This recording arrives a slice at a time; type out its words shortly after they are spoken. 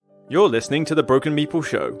You're listening to The Broken Meeple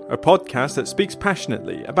Show, a podcast that speaks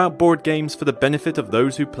passionately about board games for the benefit of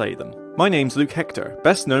those who play them. My name's Luke Hector,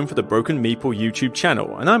 best known for the Broken Meeple YouTube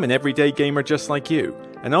channel, and I'm an everyday gamer just like you.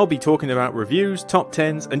 And I'll be talking about reviews, top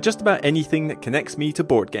 10s, and just about anything that connects me to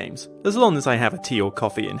board games. As long as I have a tea or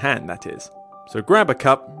coffee in hand, that is. So grab a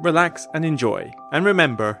cup, relax, and enjoy. And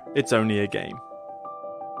remember, it's only a game.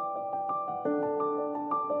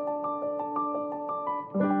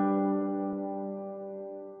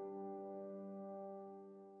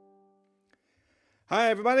 Hi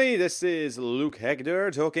everybody, this is Luke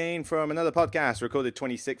Hector talking from another podcast recorded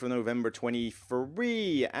 26th of November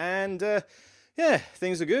 23, and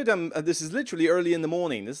things are good. This is literally early in the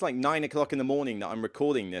morning. This is like 9 o'clock in the morning that I'm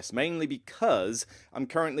recording this, mainly because I'm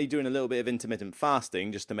currently doing a little bit of intermittent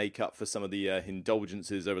fasting just to make up for some of the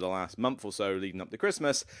indulgences over the last month or so leading up to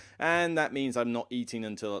Christmas, and that means I'm not eating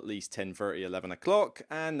until at least 10:30, 11 o'clock,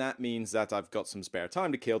 and that means that I've got some spare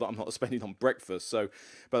time to kill that I'm not spending on breakfast. So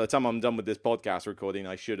by the time I'm done with this podcast recording,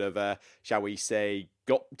 I should have, shall we say,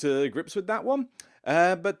 got to grips with that one.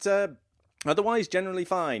 Otherwise, generally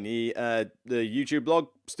fine. The YouTube blog,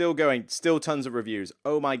 still going, still tons of reviews.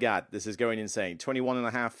 Oh my god, this is going insane.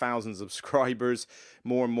 21,500 subscribers,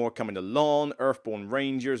 more and more coming along. Earthborn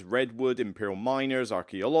Rangers, Redwood, Imperial Miners,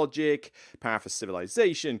 Archaeologic, Path of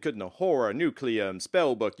Civilization, Good No Horror, Nucleum,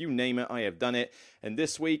 Spellbook, you name it, I have done it. And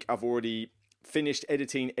this week, I've already finished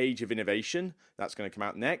editing Age of Innovation. That's going to come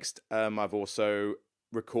out next. I've also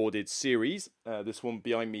recorded series, this one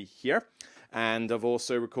behind me here. And I've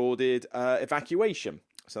also recorded Evacuation.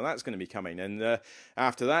 So that's going to be coming. And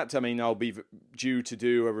after that, I'll be due to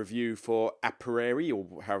do a review for Aperary, or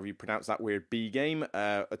however you pronounce that weird B game,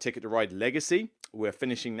 A Ticket to Ride Legacy. We're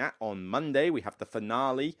finishing that on Monday. We have the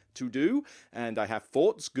finale to do, and I have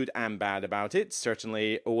thoughts, good and bad, about it.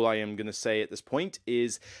 Certainly, all I am going to say at this point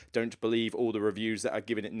is don't believe all the reviews that are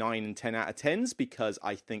giving it 9 and 10 out of 10s, because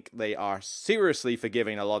I think they are seriously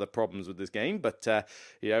forgiving a lot of problems with this game. But,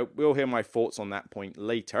 we'll hear my thoughts on that point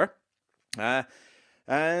later.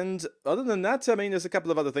 And other than that, there's a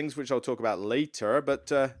couple of other things which I'll talk about later,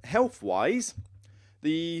 but health-wise,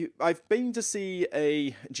 I've been to see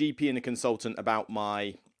a GP and a consultant about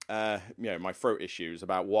my my throat issues,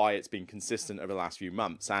 about why it's been consistent over the last few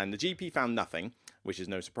months, and the GP found nothing, which is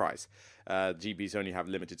no surprise. GPs only have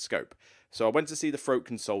limited scope. So I went to see the throat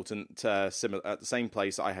consultant at the same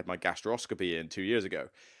place I had my gastroscopy in 2 years ago.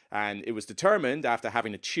 And it was determined after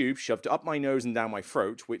having a tube shoved up my nose and down my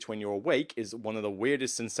throat, which when you're awake is one of the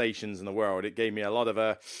weirdest sensations in the world. It gave me a lot of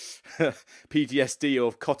PTSD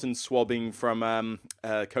of cotton swabbing from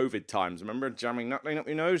COVID times. Remember jamming nothing up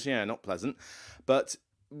your nose? Yeah, not pleasant. But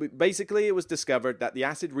basically it was discovered that the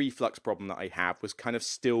acid reflux problem that I have was kind of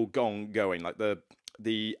still going. Like the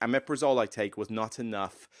omeprazole I take was not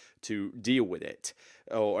enough to deal with it,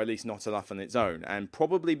 or at least not enough on its own. And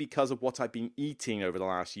probably because of what I've been eating over the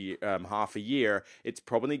last year, half a year, it's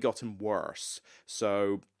probably gotten worse.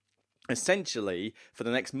 So essentially, for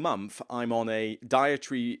the next month, I'm on a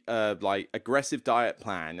dietary, aggressive diet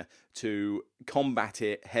plan to combat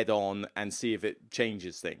it head on and see if it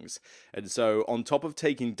changes things. And so on top of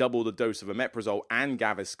taking double the dose of omeprazole and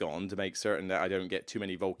Gaviscon to make certain that I don't get too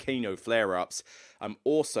many volcano flare-ups, I'm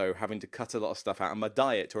also having to cut a lot of stuff out of my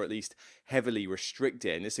diet, or at least heavily restrict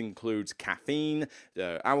it. And this includes caffeine,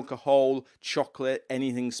 alcohol, chocolate,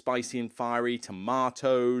 anything spicy and fiery,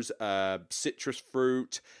 tomatoes, citrus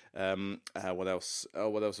fruit, what else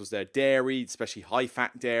was there? Dairy, especially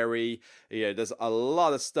high-fat dairy. Yeah, there's a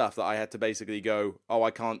lot of stuff that I had to basically go,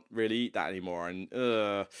 I can't really eat that anymore. And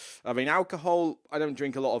alcohol, I don't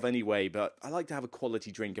drink a lot of anyway, but I like to have a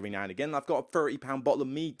quality drink every now and again. I've got a 30-pound bottle of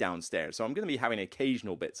mead downstairs, so I'm going to be having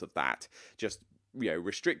occasional bits of that, just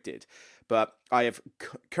restricted. But I have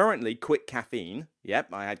currently quit caffeine. Yep,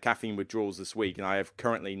 I had caffeine withdrawals this week, and I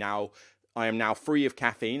am now free of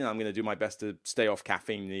caffeine, and I'm going to do my best to stay off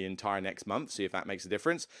caffeine the entire next month, see if that makes a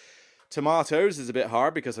difference. Tomatoes is a bit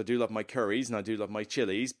hard because I do love my curries and I do love my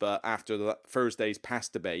chilies, but after the Thursday's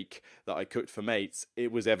pasta bake that I cooked for mates,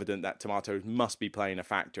 it was evident that tomatoes must be playing a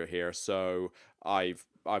factor here, so I'm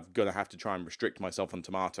going to have to try and restrict myself on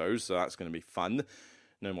tomatoes, so that's going to be fun.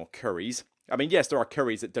 No more curries. Yes, there are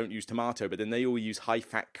curries that don't use tomato, but then they all use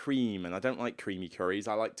high-fat cream, and I don't like creamy curries.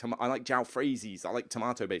 I like jalfrezis. I like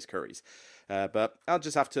tomato-based curries. But I'll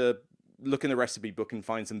just have to look in the recipe book and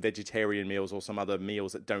find some vegetarian meals or some other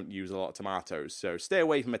meals that don't use a lot of tomatoes. So stay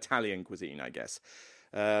away from Italian cuisine, I guess.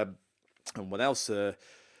 And what else?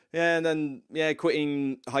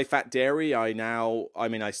 Quitting high-fat dairy.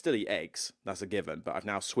 I still eat eggs. That's a given. But I've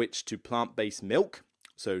now switched to plant-based milk.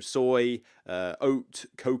 So soy, oat,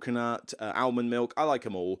 coconut, almond milk, I like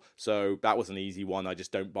them all. So that was an easy one. I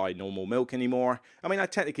just don't buy normal milk anymore. I mean, I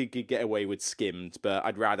technically could get away with skimmed, but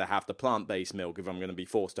I'd rather have the plant-based milk if I'm going to be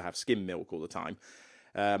forced to have skim milk all the time.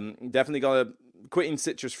 Definitely got to... Quitting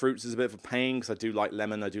citrus fruits is a bit of a pain because I do like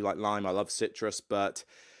lemon, I do like lime, I love citrus, but...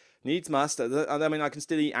 Needs must. I mean, I can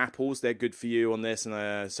still eat apples. They're good for you on this.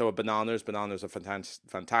 And so are bananas. Bananas are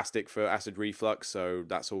fantastic for acid reflux. So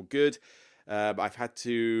that's all good. I've had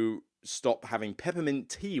to stop having peppermint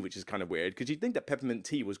tea, which is kind of weird because you'd think that peppermint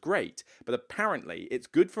tea was great. But apparently it's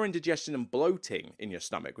good for indigestion and bloating in your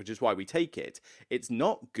stomach, which is why we take it. It's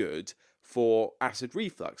not good for acid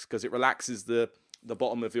reflux because it relaxes the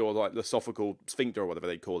bottom of your like the esophageal sphincter or whatever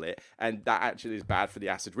they call it. And that actually is bad for the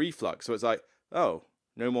acid reflux. So it's like, oh...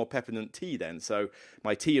 No more peppermint tea then. So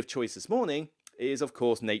my tea of choice this morning is, of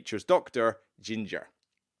course, Nature's Doctor, ginger.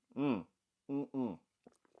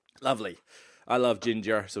 Lovely. I love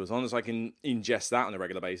ginger. So as long as I can ingest that on a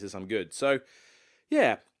regular basis, I'm good. So,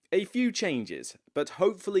 yeah, a few changes. But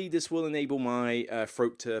hopefully this will enable my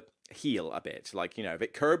throat to heal a bit. Like, you know, if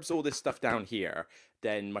it curbs all this stuff down here,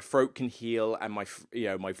 then my throat can heal and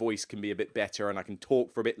my voice can be a bit better and I can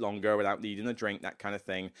talk for a bit longer without needing a drink, that kind of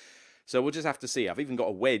thing. So we'll just have to see. I've even got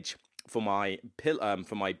a wedge for my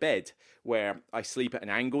for my bed where I sleep at an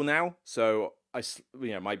angle now. So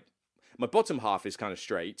my bottom half is kind of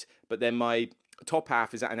straight, but then my top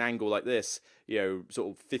half is at an angle like this, sort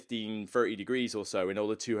of 15, 30 degrees or so in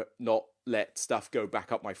order to not let stuff go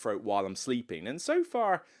back up my throat while I'm sleeping. And so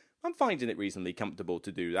far, I'm finding it reasonably comfortable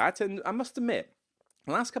to do that. And I must admit,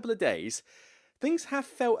 the last couple of days, things have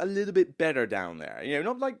felt a little bit better down there.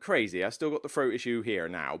 Not like crazy. I still got the throat issue here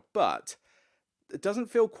now, but it doesn't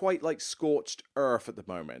feel quite like scorched earth at the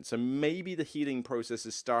moment. So maybe the healing process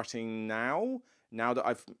is starting now that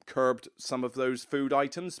I've curbed some of those food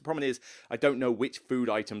items. The problem is I don't know which food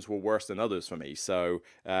items were worse than others for me. So,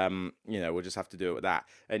 we'll just have to do it with that.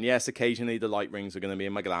 And yes, occasionally the light rings are going to be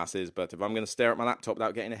in my glasses, but if I'm going to stare at my laptop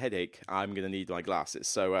without getting a headache, I'm going to need my glasses.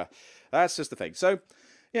 So that's just the thing. So,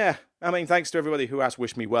 yeah, I mean, thanks to everybody who has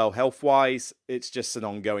wished me well health-wise. It's just an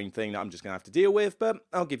ongoing thing that I'm just going to have to deal with, but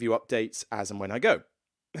I'll give you updates as and when I go.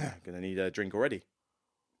 Going to need a drink already.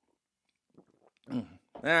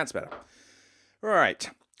 That's better. Right,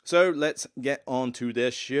 so let's get on to the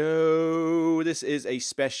show. This is a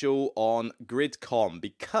special on Gridcon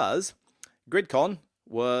because Gridcon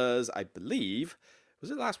was, I believe, was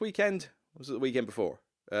it last weekend? Or was it the weekend before?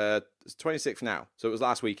 It's 26th now, so it was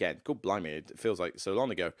last weekend. God blimey, it feels like so long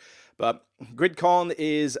ago. But Gridcon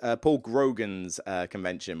is Paul Grogan's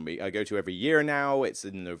convention. I go to every year now. It's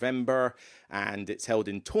in November, and it's held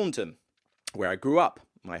in Taunton, where I grew up,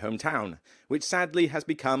 my hometown, which sadly has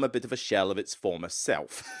become a bit of a shell of its former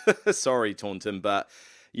self. Sorry, Taunton, but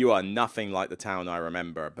you are nothing like the town I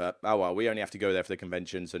remember. But, oh well, we only have to go there for the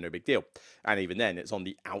convention, so no big deal. And even then, it's on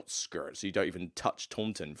the outskirts, so you don't even touch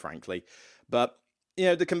Taunton, frankly. But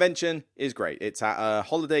the convention is great. It's at a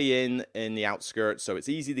Holiday Inn in the outskirts, so it's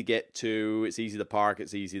easy to get to, it's easy to park,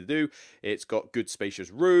 it's easy to do. It's got good spacious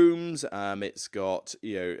rooms, it's got,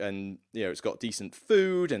 it's got decent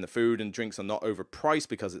food, and the food and drinks are not overpriced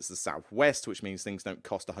because it's the Southwest, which means things don't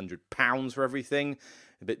cost £100 for everything.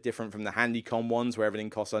 A bit different from the Handycon ones where everything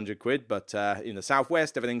costs £100, but in the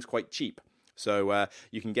Southwest, everything's quite cheap. So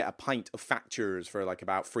you can get a pint of Thatchers for like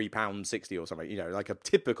about £3.60 or something, like a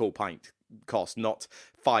typical pint cost, not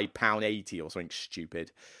 £5.80 or something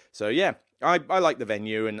stupid. So yeah, I like the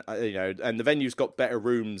venue, and and the venue's got better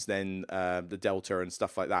rooms than the Delta and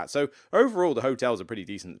stuff like that. So overall, the hotel's a pretty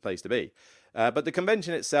decent place to be. But the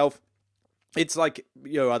convention itself, it's like,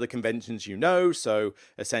 other conventions, so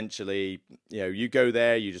essentially, you go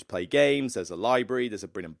there, you just play games, there's a library, there's a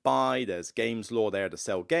bring and buy, there's games law there to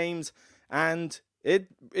sell games, and it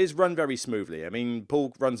is run very smoothly. I mean,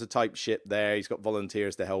 Paul runs a tight ship there. He's got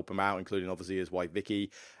volunteers to help him out, including obviously his wife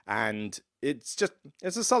Vicky. And it's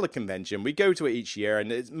a solid convention. We go to it each year,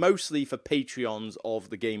 and it's mostly for Patreons of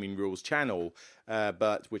the Gaming Rules channel,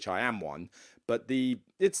 but which I am one. But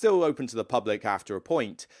it's still open to the public after a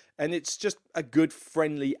point, and it's just a good,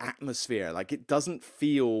 friendly atmosphere. Like, it doesn't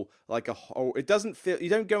feel like you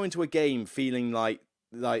don't go into a game feeling like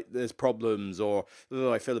there's problems or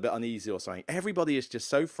I feel a bit uneasy or something. Everybody is just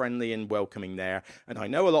so friendly and welcoming there, and I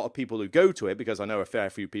know a lot of people who go to it because I know a fair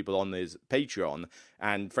few people on his Patreon,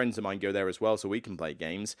 and friends of mine go there as well so we can play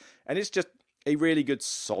games, and it's just a really good,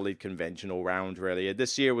 solid convention all round, really.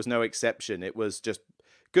 This year was no exception. It was just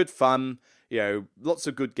good fun, lots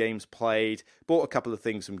of good games played, bought a couple of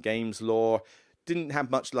things from Games Law, didn't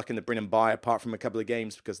have much luck in the bring and buy apart from a couple of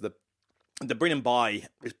games because the the bring and buy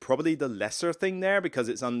is probably the lesser thing there because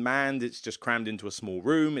it's unmanned, it's just crammed into a small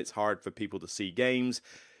room, it's hard for people to see games.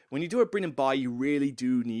 When you do a bring and buy, you really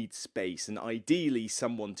do need space and ideally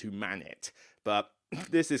someone to man it. But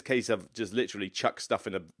this is a case of just literally chuck stuff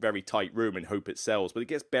in a very tight room and hope it sells, but it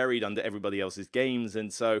gets buried under everybody else's games,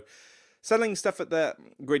 and so selling stuff at the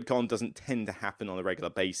Gridcon doesn't tend to happen on a regular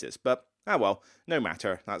basis. But ah well, no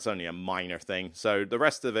matter, that's only a minor thing. So the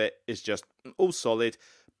rest of it is just all solid.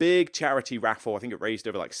 Big charity raffle. I think it raised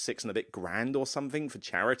over like $6 and a bit grand or something for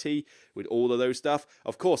charity with all of those stuff.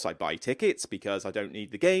 Of course, I buy tickets because I don't need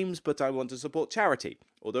the games, but I want to support charity.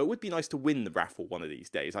 Although it would be nice to win the raffle one of these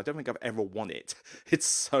days. I don't think I've ever won it. It's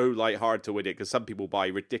so like hard to win it because some people buy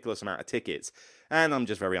a ridiculous amount of tickets, and I'm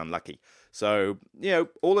just very unlucky. So,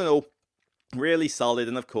 all in all, really solid,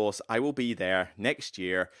 and of course, I will be there next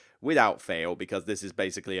year without fail because this is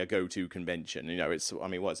basically a go-to convention. It's,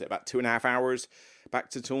 what is it, about 2.5 hours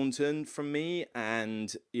back to Taunton from me,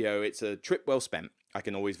 and, it's a trip well spent. I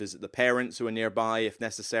can always visit the parents who are nearby if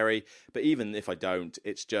necessary, but even if I don't,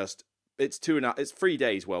 it's 3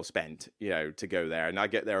 days well spent, to go there, and I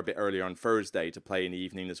get there a bit earlier on Thursday to play in the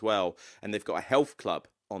evening as well, and they've got a health club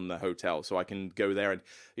on the hotel, so I can go there and,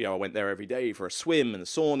 I went there every day for a swim and a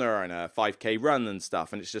sauna and a 5K run and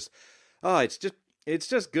stuff, and it's just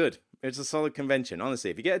good. It's a solid convention, honestly.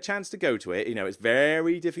 If you get a chance to go to it, it's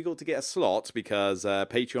very difficult to get a slot because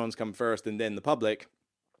Patreons come first and then the public,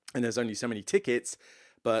 and there's only so many tickets,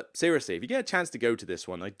 but seriously, if you get a chance to go to this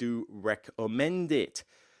one, I do recommend it.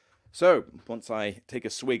 So, once I take a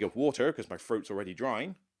swig of water, because my throat's already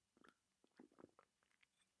drying,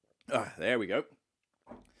 there we go.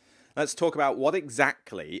 Let's talk about what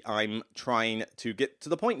exactly I'm trying to get to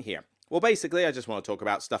the point here. Well, basically, I just want to talk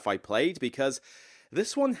about stuff I played because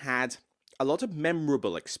this one had a lot of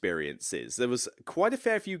memorable experiences. There was quite a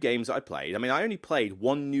fair few games that I played. I only played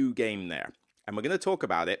one new game there, and we're going to talk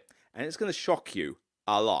about it, and it's going to shock you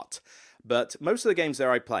a lot. But most of the games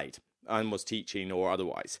there I played, and was teaching or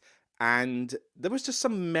otherwise. And there was just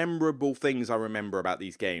some memorable things I remember about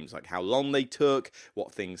these games, like how long they took,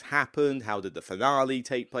 what things happened, how did the finale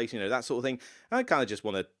take place, that sort of thing. And I kind of just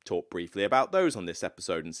want to talk briefly about those on this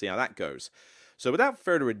episode and see how that goes. So without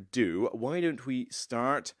further ado, why don't we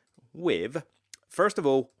start with, first of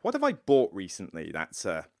all, what have I bought recently? That's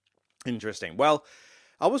interesting. Well,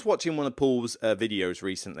 I was watching one of Paul's videos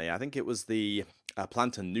recently. I think it was the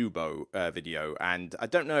Planta Nubo video, and I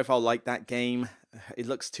don't know if I'll like that game. It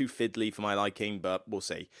looks too fiddly for my liking, but we'll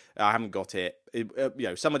see. I haven't got it.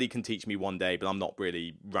 Somebody can teach me one day, but I'm not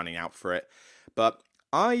really running out for it. But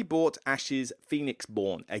I bought Ash's Phoenix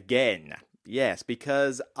Born again. Yes,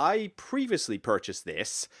 because I previously purchased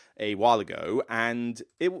this a while ago, and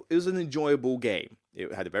it was an enjoyable game.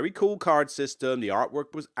 It had a very cool card system, the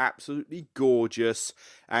artwork was absolutely gorgeous,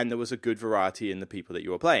 and there was a good variety in the people that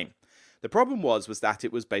you were playing. The problem was that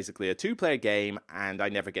it was basically a 2-player game, and I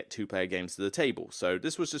never get 2-player games to the table. So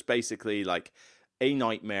this was just basically like a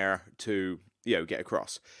nightmare to, get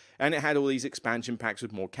across. And it had all these expansion packs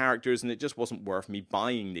with more characters, and it just wasn't worth me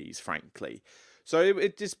buying these, frankly. So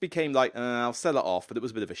it just became like, I'll sell it off, but it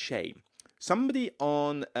was a bit of a shame. Somebody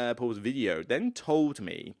on Paul's video then told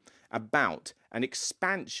me about an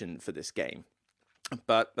expansion for this game.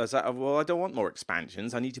 But I was like, well, I don't want more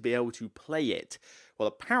expansions. I need to be able to play it. Well,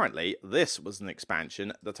 apparently, this was an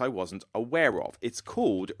expansion that I wasn't aware of. It's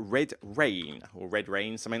called Red Rain, or Red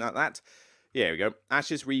Rain, something like that. Yeah, here we go.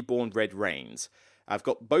 Ashes Reborn Red Rains. I've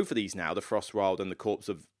got both of these now, the Frostwild and the Corpse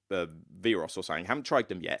of Veros or something. Haven't tried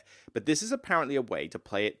them yet. But this is apparently a way to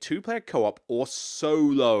play it 2-player co-op or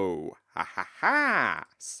solo. Ha ha ha!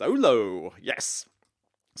 Solo! Yes!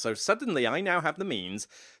 So suddenly I now have the means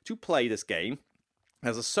to play this game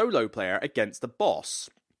as a solo player against the boss.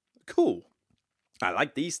 Cool. I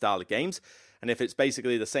like these style of games, and if it's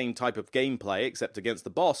basically the same type of gameplay except against the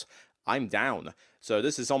boss, I'm down. So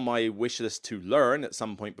this is on my wish list to learn at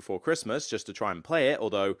some point before Christmas, just to try and play it,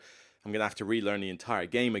 although I'm going to have to relearn the entire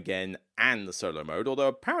game again and the solo mode, although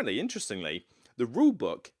apparently, interestingly, the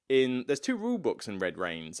rulebook there's 2 rulebooks in Red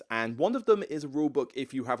Rains, and one of them is a rulebook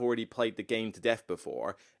if you have already played the game to death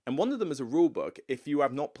before, and one of them is a rulebook if you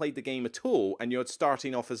have not played the game at all and you're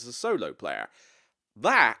starting off as a solo player.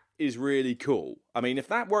 That is really cool. If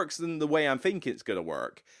that works in the way I'm thinking it's going to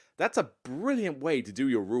work, that's a brilliant way to do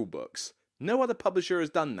your rulebooks. No other publisher has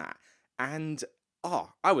done that, and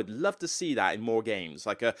I would love to see that in more games,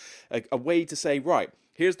 like a way to say, right,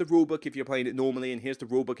 here's the rulebook if you're playing it normally, and here's the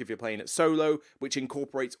rulebook if you're playing it solo, which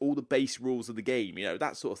incorporates all the base rules of the game,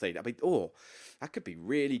 that sort of thing. That could be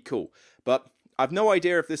really cool. But I've no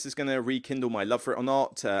idea if this is going to rekindle my love for it or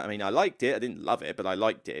not. I mean, I liked it. I didn't love it, but I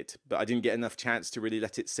liked it. But I didn't get enough chance to really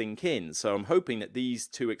let it sink in. So I'm hoping that these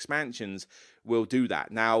 2 expansions will do that.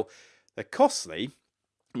 Now, they're costly.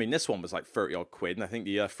 I mean, this one was like 30 odd quid, and I think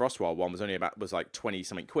the Frostwild one was like 20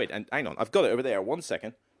 something quid. And hang on, I've got it over there. 1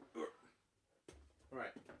 second. All right.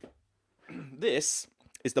 This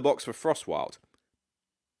is the box for Frostwild.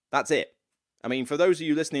 That's it. I mean, for those of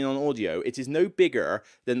you listening on audio, it is no bigger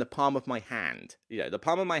than the palm of my hand. You know, the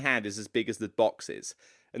palm of my hand is as big as the box is.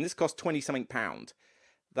 And this cost 20 something pound.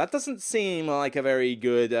 That doesn't seem like a very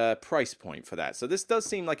good price point for that. So this does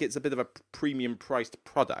seem like it's a bit of a premium priced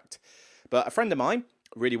product. But a friend of mine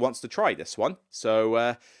really wants to try this one. So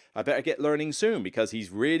I better get learning soon, because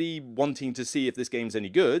he's really wanting to see if this game's any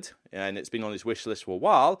good. And it's been on his wish list for a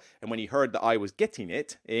while. And when he heard that I was getting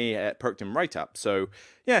it, he perked him right up. So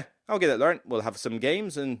yeah, I'll get it learned. We'll have some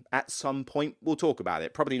games, and at some point we'll talk about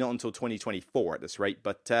it. Probably not until 2024 at this rate,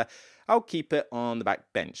 but I'll keep it on the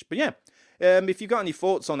back bench. But yeah, if you've got any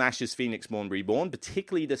thoughts on Ashes, Phoenix, Morn, Reborn,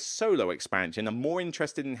 particularly the solo expansion, I'm more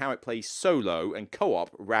interested in how it plays solo and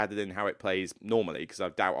co-op rather than how it plays normally, because I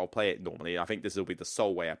doubt I'll play it normally. I think this will be the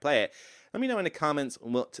sole way I play it. Let me know in the comments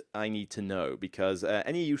what I need to know, because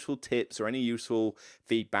any useful tips or any useful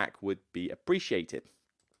feedback would be appreciated.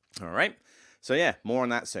 All right, so yeah, more on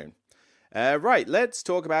that soon. Right, let's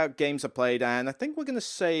talk about games I played, and I think we're going to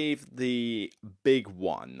save the big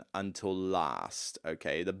one until last,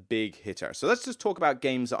 okay, the big hitter. So let's just talk about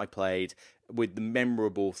games that I played with the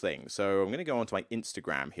memorable things. So I'm going to go onto my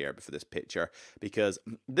Instagram here for this picture, because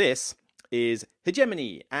this is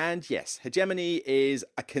Hegemony, and yes, Hegemony is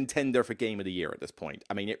a contender for Game of the Year at this point.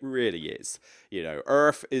 I mean, it really is. You know,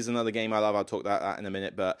 Earth is another game I love. I'll talk about that in a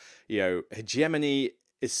minute, but, you know, Hegemony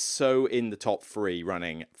is so in the top 3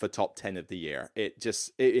 running for top 10 of the year. It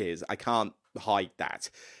is. I can't hide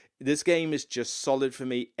that. This game is just solid for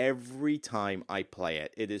me every time I play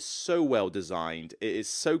it. It is so well designed. It is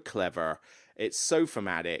so clever. It's so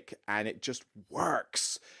thematic, and it just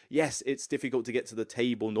works. Yes, it's difficult to get to the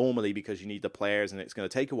table normally because you need the players and it's going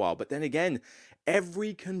to take a while. But then again,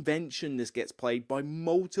 every convention this gets played by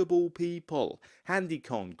multiple people.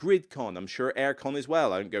 HandyCon, Gridcon, I'm sure AirCon as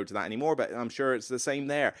well. I don't go to that anymore, but I'm sure it's the same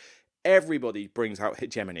there. Everybody brings out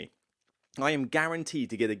Hegemony. I am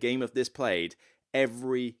guaranteed to get a game of this played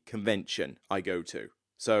every convention I go to.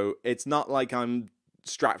 So it's not like I'm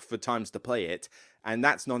strapped for times to play it. And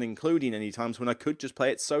that's not including any times when I could just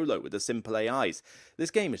play it solo with the simple AIs.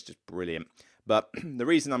 This game is just brilliant. But the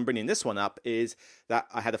reason I'm bringing this one up is that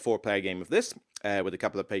I had a 4-player game of this with a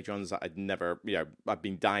couple of patrons that I've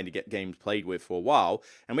been dying to get games played with for a while.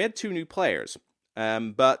 And we had 2 new players.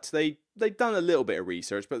 But they'd done a little bit of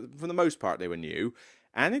research, but for the most part they were new.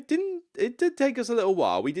 And it did take us a little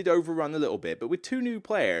while. We did overrun a little bit. But with 2 new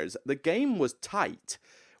players, the game was tight.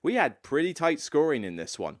 We had pretty tight scoring in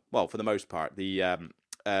this one. Well, for the most part, the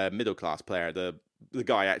middle class player, the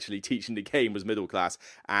guy actually teaching the game was middle class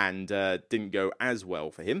and didn't go as well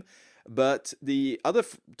for him. But the other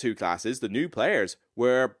 2 classes, the new players,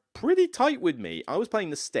 were pretty tight with me. I was playing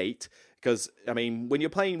the state because, I mean, when you're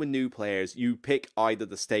playing with new players, you pick either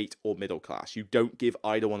the state or middle class. You don't give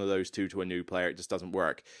either one of those 2 to a new player. It just doesn't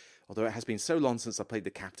work. Although it has been so long since I played the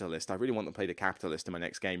capitalist. I really want to play the capitalist in my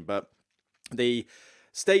next game. But the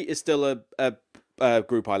state is still a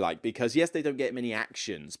group I like, because yes, they don't get many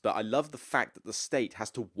actions, but I love the fact that the state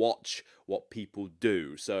has to watch what people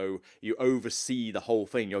do. So you oversee the whole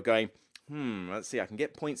thing. You're going, let's see, I can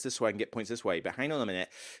get points this way, I can get points this way, but hang on a minute.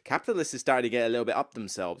 Capitalists is starting to get a little bit up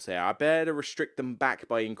themselves here. I better restrict them back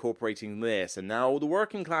by incorporating this. And now the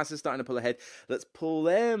working class is starting to pull ahead. Let's pull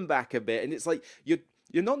them back a bit. And it's like you're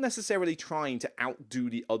not necessarily trying to outdo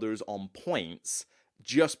the others on points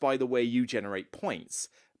just by the way you generate points.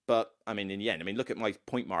 But, I mean, in the end, look at my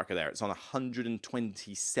point marker there. It's on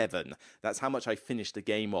 127. That's how much I finished the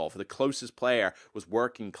game off. The closest player was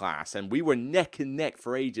working class, and we were neck and neck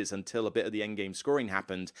for ages until a bit of the endgame scoring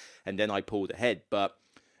happened, and then I pulled ahead. But,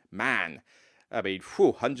 man,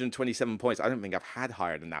 127 points. I don't think I've had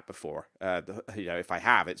higher than that before. If I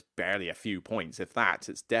have, it's barely a few points. If that,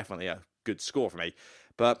 it's definitely a good score for me.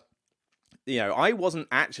 But I wasn't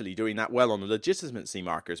actually doing that well on the legitimacy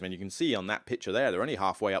markers. I mean, you can see on that picture there, they're only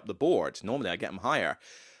halfway up the board. Normally I get them higher.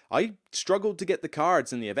 I struggled to get the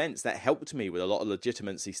cards in the events that helped me with a lot of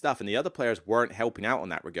legitimacy stuff, and the other players weren't helping out on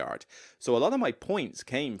that regard. So a lot of my points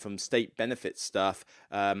came from state benefit stuff.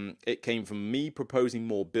 It came from me proposing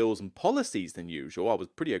more bills and policies than usual. I was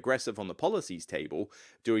pretty aggressive on the policies table,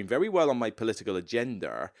 doing very well on my political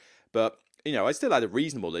agenda, but I still had a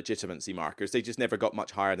reasonable legitimacy markers. They just never got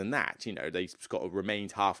much higher than that. They sort of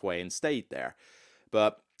remained halfway and stayed there.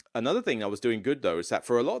 But another thing I was doing good, though, is that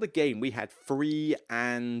for a lot of the game, we had free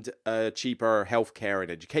and cheaper healthcare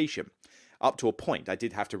and education. Up to a point. I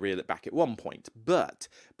did have to reel it back at one point. But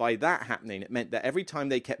by that happening, it meant that every time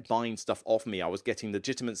they kept buying stuff off me, I was getting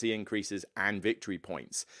legitimacy increases and victory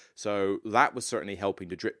points. So that was certainly helping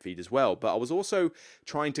to drip feed as well. But I was also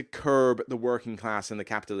trying to curb the working class and the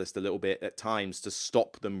capitalist a little bit at times to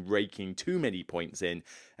stop them raking too many points in.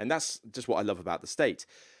 And that's just what I love about the state.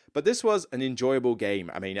 But this was an enjoyable game.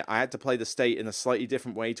 I mean, I had to play the state in a slightly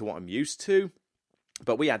different way to what I'm used to.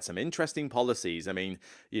 But we had some interesting policies. I mean,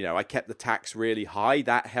 I kept the tax really high.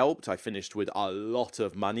 That helped. I finished with a lot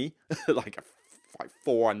of money, like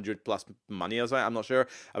 400 plus money or something. I'm not sure.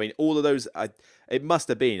 I mean, all of those, it must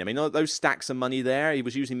have been. I mean, all those stacks of money there, he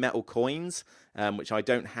was using metal coins, which I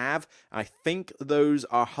don't have. I think those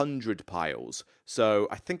are 100 piles. So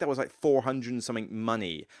I think that was like 400 and something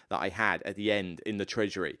money that I had at the end in the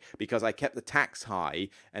treasury because I kept the tax high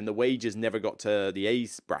and the wages never got to the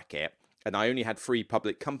A's bracket. And I only had 3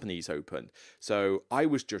 public companies open. So I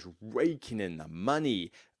was just raking in the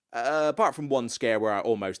money. Apart from one scare where I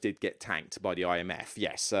almost did get tanked by the IMF.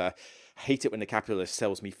 Yes, I hate it when the capitalist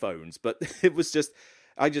sells me phones. But it was just,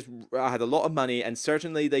 I had a lot of money. And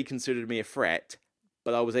certainly they considered me a threat.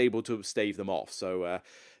 But I was able to stave them off. So,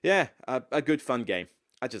 yeah, a good fun game.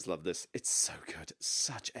 I just love this. It's so good.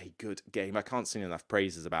 Such a good game. I can't sing enough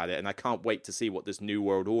praises about it. And I can't wait to see what this New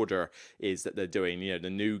World Order is that they're doing. The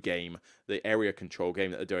new game, the area control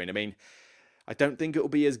game that they're doing. I mean, I don't think it'll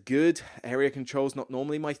be as good. Area control's not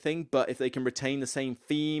normally my thing. But if they can retain the same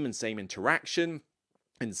theme and same interaction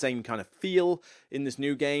and same kind of feel in this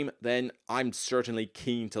new game, then I'm certainly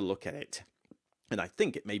keen to look at it. And I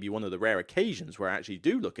think it may be one of the rare occasions where I actually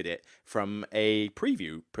do look at it from a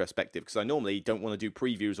preview perspective, because I normally don't want to do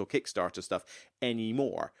previews or Kickstarter stuff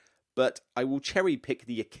anymore. But I will cherry pick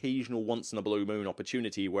the occasional once in a blue moon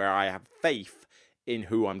opportunity where I have faith in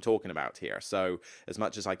who I'm talking about here. So as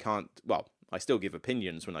much as I can't, well, I still give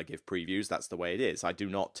opinions when I give previews. That's the way it is. I do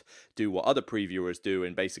not do what other previewers do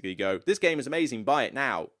and basically go, this game is amazing, buy it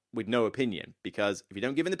now, with no opinion. Because if you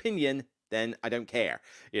don't give an opinion, then I don't care.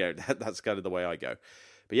 That's kind of the way I go.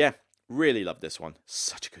 But yeah, really love this one.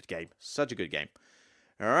 Such a good game. Such a good game.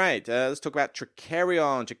 All right, let's talk about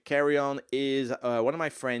Tricarion. Tricarion is one of my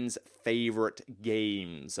friend's favorite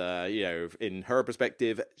games. In her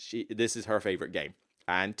perspective, this is her favorite game.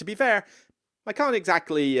 And to be fair, I can't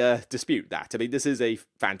exactly dispute that. I mean, this is a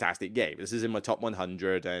fantastic game. This is in my top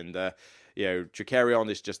 100. And, Tricarion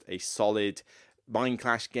is just a solid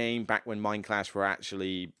Mindclash game back when Mindclash were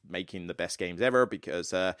actually making the best games ever,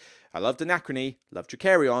 because I loved Anachrony, loved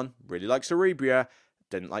Tricarion, really like Cerebria,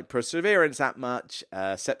 didn't like Perseverance that much.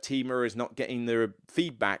 Septima is not getting the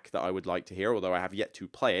feedback that I would like to hear, although I have yet to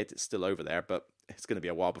play it. It's still over there, but it's going to be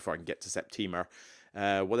a while before I can get to Septima.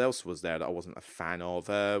 What else was there that I wasn't a fan of?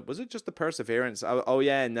 Was it just the Perseverance? And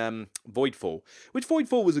Voidfall. Which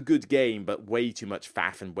Voidfall was a good game, but way too much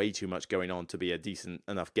faff and way too much going on to be a decent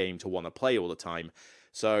enough game to want to play all the time.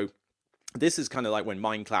 So this is kind of like when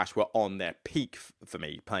Mindclash were on their peak for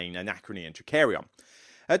me, playing Anachrony and Tricarion.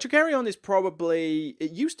 Tricarion is probably,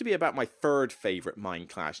 it used to be about my third favourite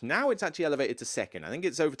Mindclash. Now it's actually elevated to second. I think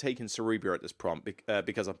it's overtaken Cerebria at this point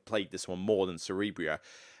because I've played this one more than Cerebria.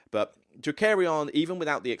 But Tricarion, even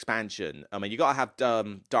without the expansion, I mean, you got to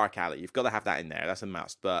have Dark Alley. You've got to have that in there. That's a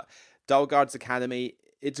must. But Dalgard's Academy,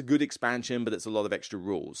 it's a good expansion, but it's a lot of extra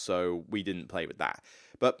rules. So we didn't play with that.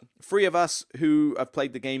 But 3 of us who have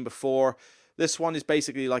played the game before, this one is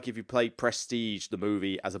basically like if you played Prestige, the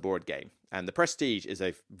movie, as a board game. And The Prestige is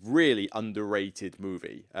a really underrated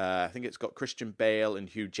movie. I think it's got Christian Bale and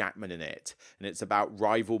Hugh Jackman in it. And it's about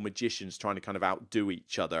rival magicians trying to kind of outdo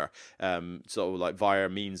each other. Sort of like via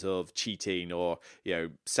means of cheating or,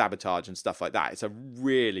 sabotage and stuff like that. It's a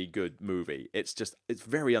really good movie. It's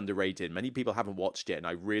very underrated. Many people haven't watched it, and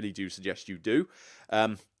I really do suggest you do.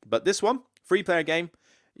 But this one, 3-player game,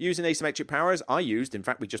 using asymmetric powers, in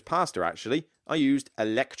fact, we just passed her actually, I used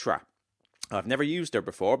Electra. I've never used her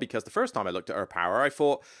before because the first time I looked at her power, I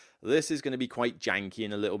thought, this is going to be quite janky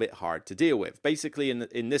and a little bit hard to deal with. Basically,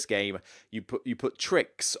 in this game, you put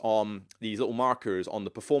tricks on these little markers on the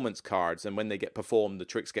performance cards, and when they get performed, the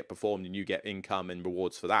tricks get performed, and you get income and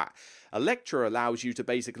rewards for that. Electra allows you to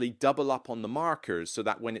basically double up on the markers so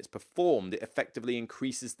that when it's performed, it effectively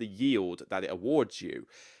increases the yield that it awards you.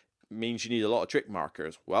 It means you need a lot of trick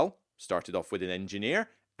markers. Well, started off with an engineer,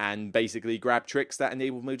 and basically grab tricks that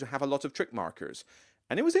enable me to have a lot of trick markers.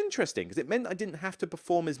 And it was interesting because it meant I didn't have to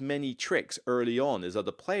perform as many tricks early on as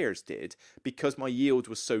other players did, because my yield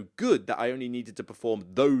was so good that I only needed to perform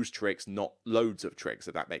those tricks, not loads of tricks,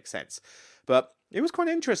 if that makes sense. But it was quite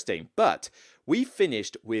interesting. But we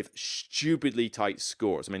finished with stupidly tight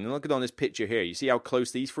scores. I mean, look at on this picture here. You see how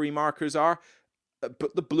close these 3 markers are?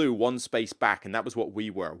 Put the blue 1 space back, and that was what we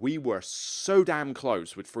were. We were so damn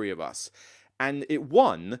close with 3 of us. And it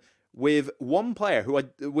won with one player who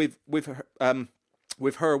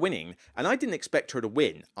with her winning, and I didn't expect her to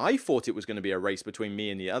win. I thought it was going to be a race between me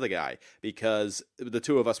and the other guy, because the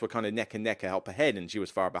 2 of us were kind of neck and neck up ahead, and she was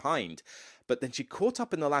far behind. But then she caught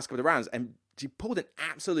up in the last couple of rounds, and she pulled an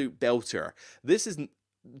absolute belter.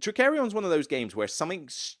 Tricarion's one of those games where something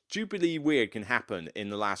stupidly weird can happen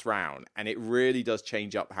in the last round, and it really does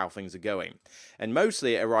change up how things are going. And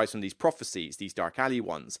mostly it arises from these prophecies, these Dark Alley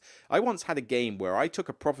ones. I once had a game where I took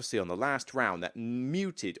a prophecy on the last round that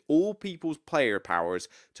muted all people's player powers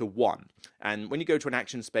to 1. And when you go to an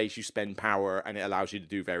action space, you spend power, and it allows you to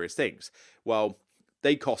do various things. Well,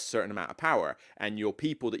 they cost a certain amount of power, and your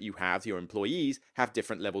people that you have, your employees, have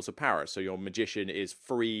different levels of power. So your magician is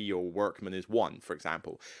 3, your workman is 1, for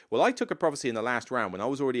example. Well, I took a prophecy in the last round when I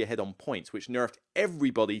was already ahead on points, which nerfed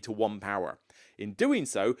everybody to 1 power. In doing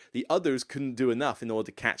so, the others couldn't do enough in order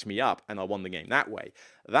to catch me up, and I won the game that way.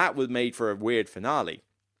 That was made for a weird finale.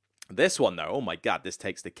 This one, though, oh my god, this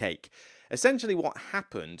takes the cake. Essentially what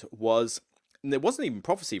happened was, and it wasn't even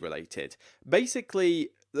prophecy related. Basically,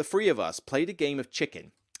 the 3 of us played a game of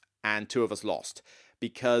chicken, and 2 of us lost,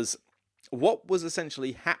 because what was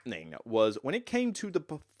essentially happening was when it came to the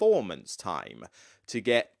performance time to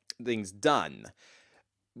get things done,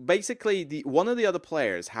 basically one of the other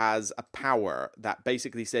players has a power that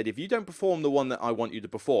basically said, if you don't perform the one that I want you to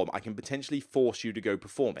perform, I can potentially force you to go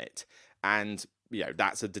perform it. And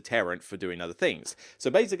that's a deterrent for doing other things.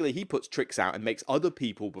 So basically, he puts tricks out and makes other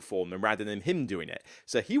people perform them rather than him doing it.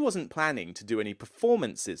 So he wasn't planning to do any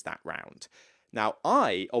performances that round. Now,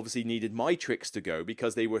 I obviously needed my tricks to go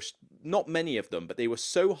because they were not many of them, but they were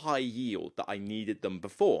so high yield that I needed them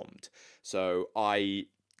performed. So I,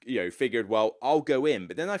 figured, well, I'll go in.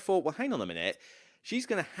 But then I thought, well, hang on a minute. She's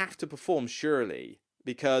going to have to perform surely,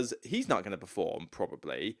 because he's not going to perform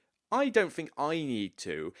probably. I don't think I need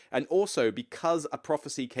to. And also, because a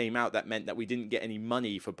prophecy came out that meant that we didn't get any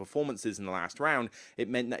money for performances in the last round, it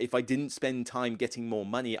meant that if I didn't spend time getting more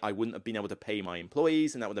money, I wouldn't have been able to pay my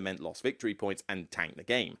employees, and that would have meant lost victory points and tank the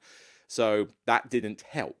game. So that didn't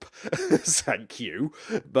help. Thank you.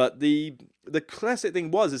 But the classic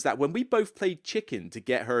thing is that when we both played chicken to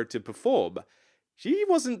get her to perform, she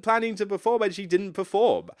wasn't planning to perform, and she didn't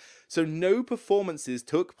perform. So no performances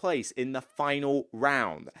took place in the final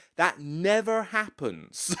round. That never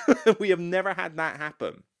happens. We have never had that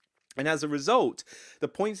happen. And as a result, the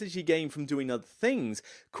points that she gained from doing other things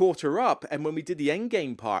caught her up. And when we did the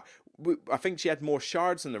endgame part, I think she had more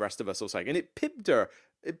shards than the rest of us or something. And it pipped her.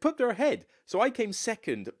 It put her ahead. So I came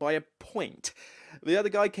second by a point. The other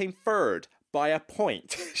guy came third by a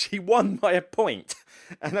point. She won by a point.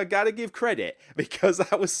 And I gotta give credit, because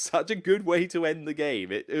that was such a good way to end the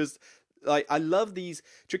game. It was like, I love these.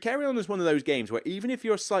 Tricarion is one of those games where even if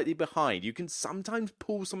you're slightly behind, you can sometimes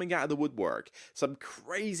pull something out of the woodwork. Some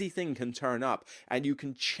crazy thing can turn up, and you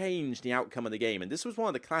can change the outcome of the game. And this was one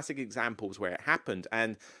of the classic examples where it happened,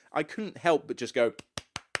 and I couldn't help but just go,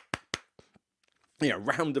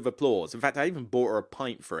 round of applause. In fact, I even bought her a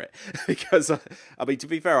pint for it, because, to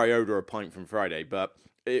be fair, I owed her a pint from Friday, but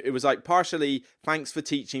it was like partially thanks for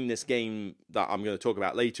teaching this game that I'm going to talk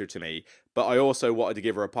about later to me, but I also wanted to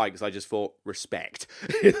give her a pint because I just thought, respect.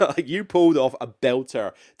 Like, you pulled off a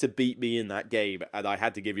belter to beat me in that game, and I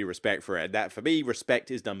had to give you respect for it. And that, for me,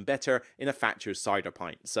 respect is done better in a Thatcher's cider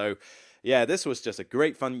pint. So, yeah, this was just a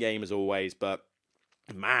great fun game as always, but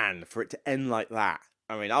man, for it to end like that.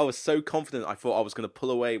 I mean, I was so confident I thought I was going to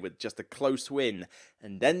pull away with just a close win,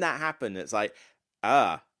 and then that happened. It's like,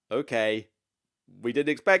 okay, we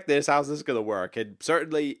didn't expect this. How's this going to work? And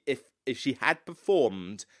certainly, if she had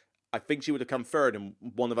performed, I think she would have come third, and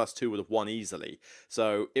one of us 2 would have won easily.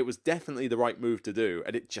 So it was definitely the right move to do,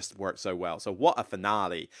 and it just worked so well. So what a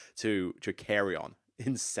finale to Tricarion.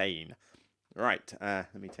 Insane. Right,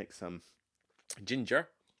 let me take some ginger.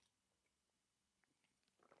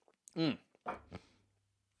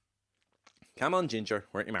 Come on, ginger,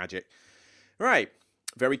 work your magic. Right,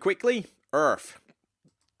 very quickly, Earth.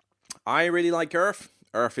 I really like Earth.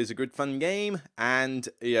 Earth is a good fun game, and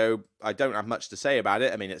I don't have much to say about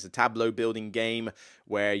it. I mean, it's a tableau building game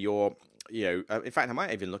where you're, in fact, I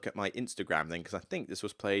might even look at my Instagram then, because I think this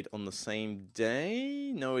was played on the same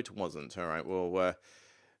day. No, it wasn't. All right, we'll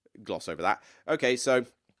gloss over that. Okay, so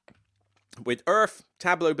with Earth,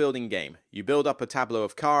 tableau building game. You build up a tableau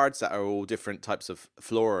of cards that are all different types of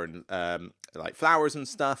flora and like flowers and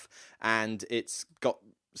stuff, and it's got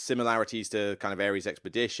similarities to kind of Ares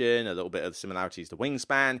Expedition, a little bit of similarities to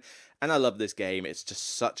Wingspan, and I love this game. It's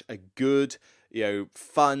just such a good,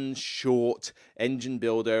 fun, short engine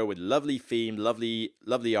builder with lovely theme,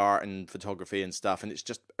 lovely art and photography and stuff, and it's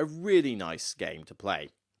just a really nice game to play.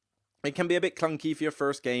 It can be a bit clunky for your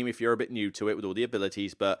first game if you're a bit new to it with all the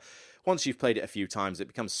abilities, but once you've played it a few times, it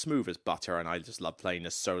becomes smooth as butter, and I just love playing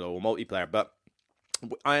this solo or multiplayer. But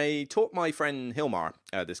I taught my friend Hilmar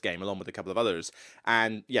this game, along with a couple of others,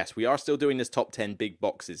 and yes, we are still doing this top 10 big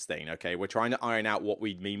boxes thing, okay? We're trying to iron out what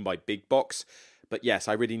we mean by big box, but yes,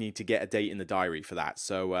 I really need to get a date in the diary for that.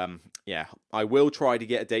 So, yeah, I will try to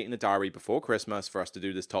get a date in the diary before Christmas for us to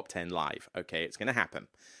do this top 10 live, okay? It's going to happen.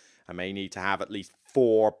 I may need to have at least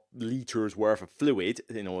 4 liters worth of fluid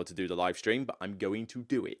in order to do the live stream, but I'm going to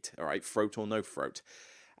do it, all right, throat or no throat.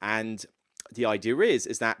 And the idea is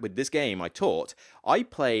that with this game I taught, I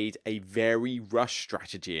played a very rush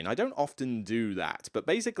strategy, and I don't often do that, but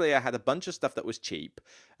basically I had a bunch of stuff that was cheap.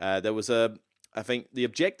 I think the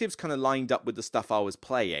objectives kind of lined up with the stuff I was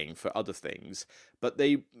playing for other things, but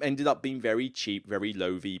they ended up being very cheap, very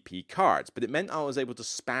low VP cards, but it meant I was able to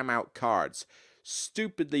spam out cards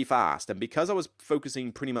stupidly fast, and because I was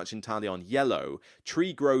focusing pretty much entirely on yellow,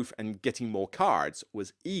 tree growth and getting more cards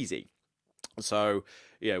was easy. So,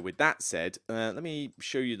 with that said, let me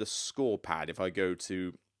show you the score pad if I go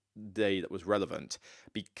to day that was relevant,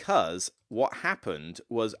 because what happened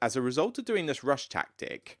was, as a result of doing this rush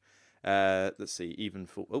tactic, let's see, even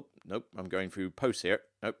full, oh, nope, I'm going through posts here,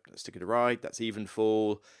 nope, let's stick it to right, that's even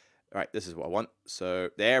full, all right, this is what I want, so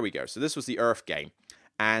there we go. So this was the Earth game,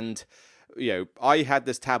 and I had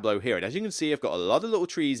this tableau here, and as you can see, I've got a lot of little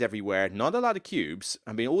trees everywhere, not a lot of cubes.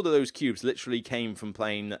 I mean, all of those cubes literally came from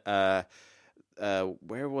playing,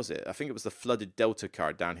 where was it? I think it was the Flooded Delta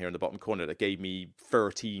card down here in the bottom corner that gave me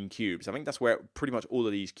 13 cubes. I think that's where pretty much all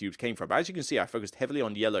of these cubes came from. But as you can see, I focused heavily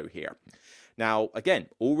on yellow here. Now, again,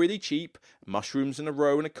 all really cheap, mushrooms in a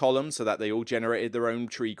row and a column so that they all generated their own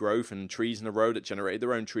tree growth, and trees in a row that generated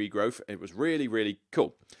their own tree growth. It was really, really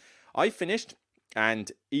cool. I finished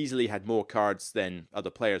and easily had more cards than other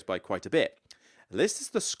players by quite a bit. This is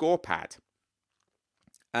the score pad.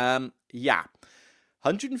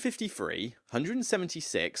 153,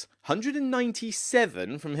 176,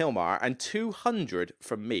 197 from Hilmar, and 200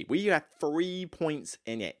 from me. We had 3 points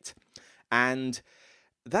in it. And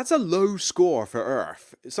that's a low score for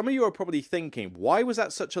Earth. Some of you are probably thinking, why was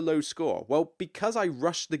that such a low score? Well, because I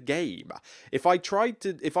rushed the game. If I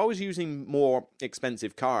was using more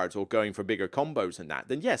expensive cards or going for bigger combos than that,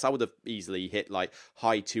 then yes, I would have easily hit like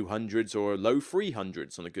high 200s or low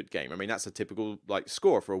 300s on a good game. I mean, that's a typical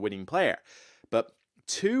score for a winning player. But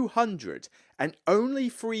 200 and only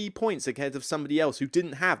 3 points ahead of somebody else who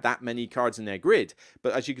didn't have that many cards in their grid.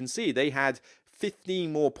 But as you can see, they had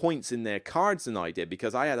 15 more points in their cards than I did,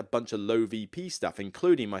 because I had a bunch of low VP stuff,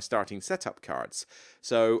 including my starting setup cards.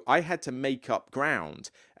 So I had to make up ground,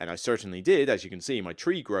 and I certainly did. As you can see, my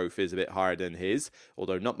tree growth is a bit higher than his,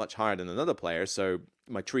 although not much higher than another player, so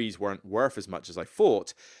my trees weren't worth as much as I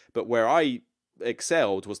thought. But where I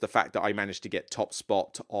excelled was the fact that I managed to get top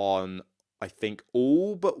spot on, I think,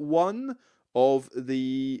 all but one of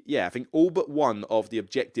the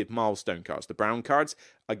objective milestone cards, the brown cards.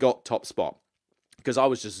 I got top spot because I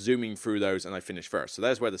was just zooming through those and I finished first. So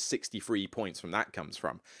there's where the 63 points from that comes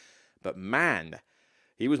from. But man,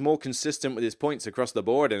 he was more consistent with his points across the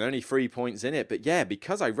board, and only 3 points in it. But yeah,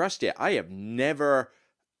 because I rushed it, I have never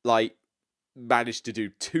managed to do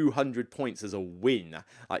 200 points as a win,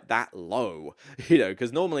 that low,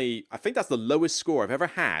 because normally I think that's the lowest score I've ever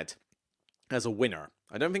had as a winner.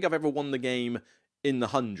 I don't think I've ever won the game in the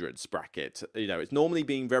hundreds bracket. It's normally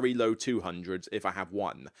being very low 200s if I have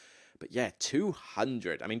won. But yeah,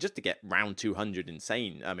 200. I mean, just to get round 200,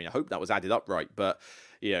 insane. I mean, I hope that was added up right, but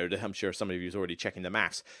I'm sure some of you is already checking the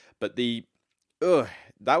maths. But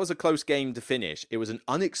that was a close game to finish. It was an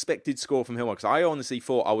unexpected score from Hilmar, because I honestly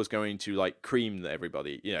thought I was going to cream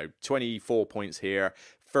everybody. 24 points here,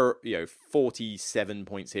 47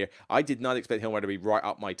 points here. I did not expect Hilmar to be right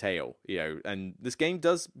up my tail. And this game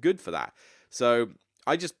does good for that. So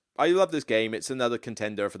I love this game. It's another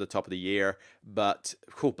contender for the top of the year, but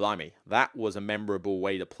blimey, that was a memorable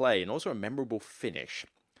way to play and also a memorable finish.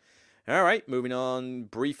 All right, moving on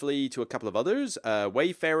briefly to a couple of others.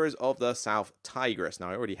 Wayfarers of the South Tigris. Now,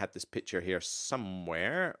 I already had this picture here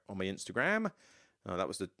somewhere on my Instagram. That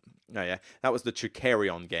was the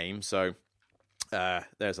Tricarion game. So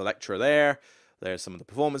there's Electra there. There's some of the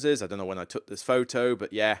performances. I don't know when I took this photo,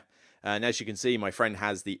 but yeah, And as you can see, my friend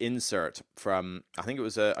has the insert from, I think it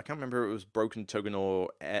was, I can't remember if it was Broken Token or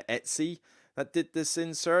Etsy that did this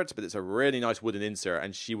insert, but it's a really nice wooden insert,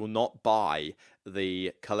 and she will not buy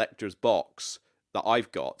the collector's box that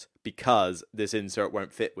I've got because this insert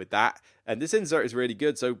won't fit with that. And this insert is really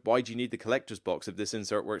good, so why do you need the collector's box if this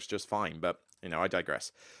insert works just fine? But, you know, I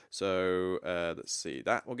digress. So, let's see.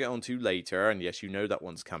 That we'll get on to later, and yes, you know that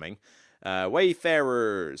one's coming.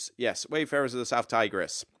 Wayfarers. Yes, Wayfarers of the South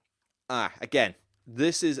Tigris. Again,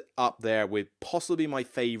 this is up there with possibly my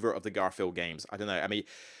favorite of the Garfield games. I don't know. I mean,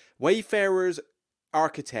 Wayfarers,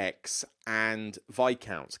 Architects, and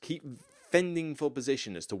Viscounts keep fending for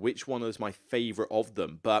position as to which one is my favorite of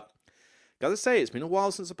them. But gotta say, it's been a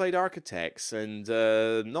while since I played Architects, and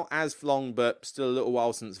not as long, but still a little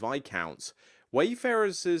while since Viscounts.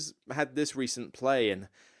 Wayfarers has had this recent play, and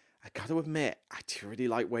I gotta admit, I do really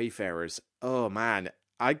like Wayfarers. Oh man,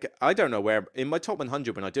 I don't know where, in my top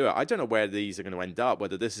 100 when I do it, I don't know where these are going to end up,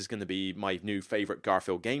 whether this is going to be my new favourite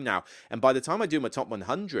Garfield game now. And by the time I do my top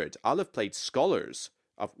 100, I'll have played Scholars.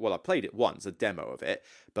 I played it once, a demo of it,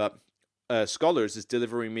 but Scholars is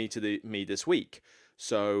delivering me to me this week.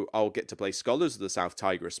 So I'll get to play Scholars of the South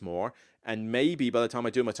Tigris more, and maybe by the time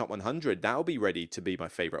I do my top 100, that'll be ready to be my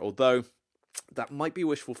favourite. Although, that might be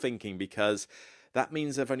wishful thinking, because that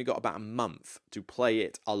means I've only got about a month to play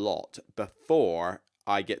it a lot before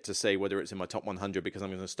I get to say whether it's in my top 100, because I'm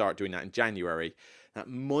going to start doing that in January. That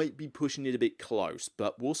might be pushing it a bit close,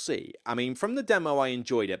 but we'll see. I mean, from the demo, I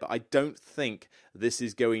enjoyed it, but I don't think this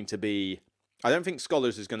is going to be... I don't think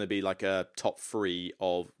Scholars is going to be like a top 3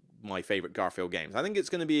 of my favourite Garfield games. I think it's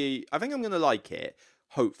going to be... I think I'm going to like it,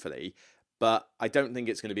 hopefully, but I don't think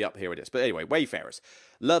it's going to be up here with this. But anyway, Wayfarers.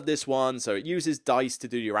 Love this one. So it uses dice to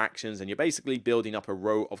do your actions, and you're basically building up a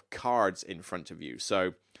row of cards in front of you.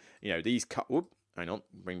 So, you know, these... Hang on,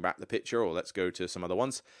 bring back the picture, or let's go to some other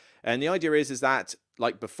ones. And the idea is that,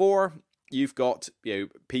 like before, you've got, you know,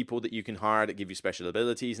 people that you can hire that give you special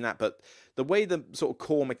abilities and that, but the way the sort of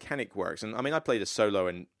core mechanic works, and I mean, I played a solo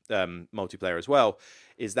and multiplayer as well,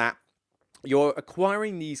 is that you're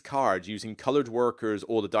acquiring these cards using coloured workers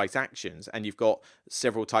or the dice actions, and you've got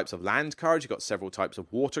several types of land cards, you've got several types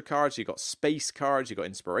of water cards, you've got space cards, you've got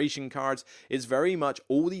inspiration cards. It's very much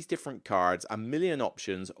all these different cards, a million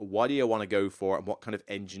options. What do you want to go for, and what kind of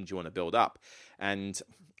engine do you want to build up? And,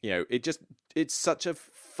 you know, it's such a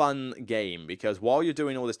fun game, because while you're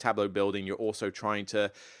doing all this tableau building, you're also trying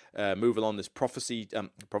to move along this prophecy,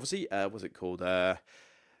 what's it called?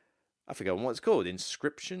 I forget what it's called,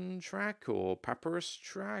 inscription track or papyrus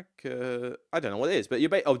track. I don't know what it is, but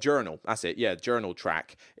journal. That's it. Yeah, journal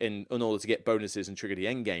track in order to get bonuses and trigger the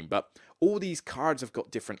end game. But all these cards have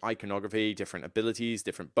got different iconography, different abilities,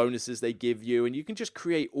 different bonuses they give you, and you can just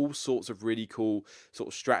create all sorts of really cool sort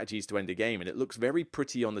of strategies to end the game. And it looks very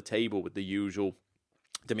pretty on the table with the usual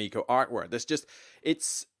D'Amico artwork.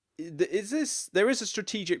 There is a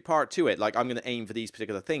strategic part to it, like I'm going to aim for these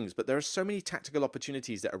particular things, but there are so many tactical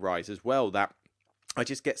opportunities that arise as well that I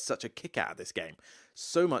just get such a kick out of this game.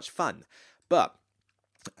 So much fun. But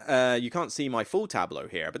you can't see my full tableau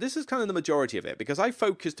here, but this is kind of the majority of it, because I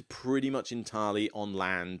focused pretty much entirely on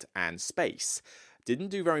land and space. Didn't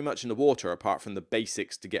do very much in the water, apart from the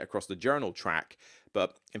basics to get across the journal track.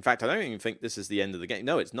 But, in fact, I don't even think this is the end of the game.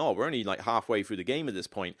 No, it's not. We're only, like, halfway through the game at this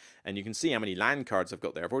point, and you can see how many land cards I've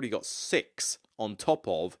got there. I've already got 6 on top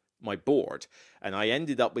of my board, and I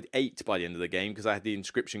ended up with 8 by the end of the game, because I had the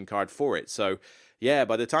inscription card for it. So, yeah,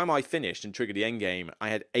 by the time I finished and triggered the end game, I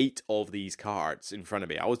had 8 of these cards in front of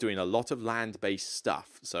me. I was doing a lot of land-based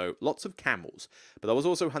stuff, so lots of camels. But I was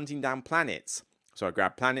also hunting down planets. So I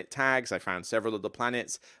grabbed planet tags, I found several of the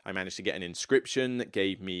planets, I managed to get an inscription that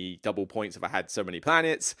gave me double points if I had so many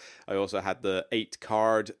planets. I also had the 8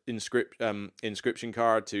 card inscription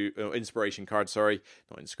card inspiration card,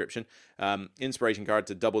 not inscription, inspiration card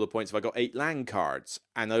to double the points if I got 8 land cards.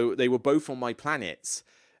 And they were both on my planets.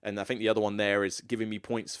 And I think the other one there is giving me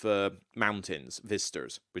points for mountains,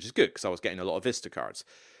 vistas, which is good because I was getting a lot of vista cards.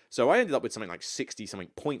 So I ended up with something like 60-something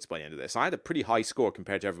points by the end of this. I had a pretty high score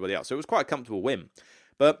compared to everybody else, so it was quite a comfortable win.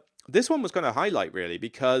 But this one was kind of highlight, really,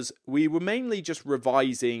 because we were mainly just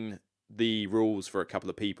revising the rules for a couple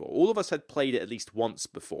of people. All of us had played it at least once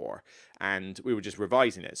before, and we were just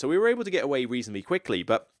revising it. So we were able to get away reasonably quickly,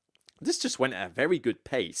 but this just went at a very good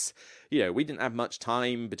pace. You know, we didn't have much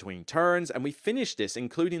time between turns, and we finished this,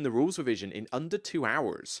 including the rules revision, in under 2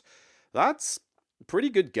 hours. That's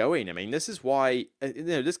pretty good going. I mean, this is why,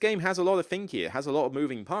 this game has a lot of thinking. It has a lot of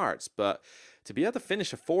moving parts, but to be able to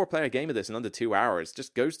finish a 4-player game of this in under 2 hours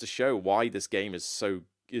just goes to show why this game is so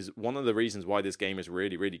is one of the reasons why this game is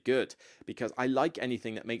really, really good, because I like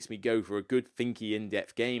anything that makes me go for a good, thinky,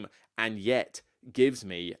 in-depth game, and yet gives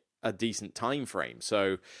me a decent time frame.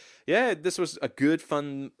 So, yeah, this was a good,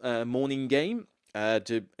 fun morning game.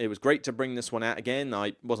 It was great to bring this one out again.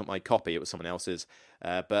 It wasn't my copy; it was someone else's.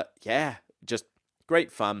 But yeah, just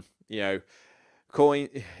great fun. Trying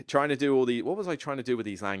to do what was I trying to do with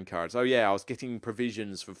these land cards? Oh yeah, I was getting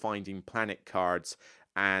provisions for finding planet cards,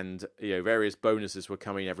 and various bonuses were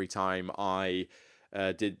coming every time I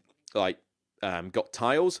did got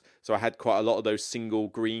tiles. So I had quite a lot of those single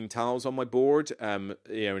green tiles on my board,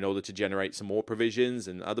 in order to generate some more provisions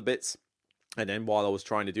and other bits. And then while I was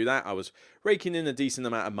trying to do that, I was raking in a decent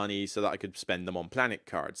amount of money so that I could spend them on planet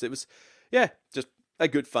cards. It was, just a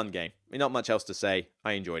good fun game. Not much else to say.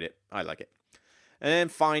 I enjoyed it. I like it. And then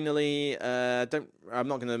finally, I'm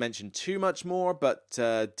not going to mention too much more, but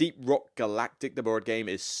Deep Rock Galactic, the board game,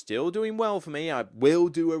 is still doing well for me. I will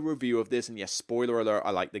do a review of this, and yes, spoiler alert,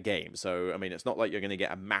 I like the game. So, I mean, it's not like you're going to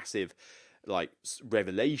get a massive,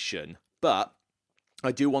 revelation, but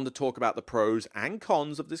I do want to talk about the pros and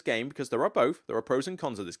cons of this game, because there are both. There are pros and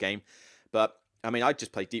cons of this game, but I mean, I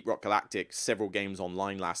just played Deep Rock Galactic several games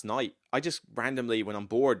online last night. I just randomly, when I'm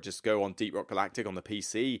bored, just go on Deep Rock Galactic on the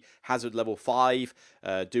PC, hazard level 5,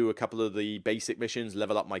 do a couple of the basic missions,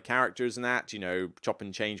 level up my characters and that, chop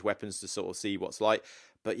and change weapons to sort of see what's like.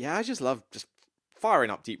 But yeah, I just love just firing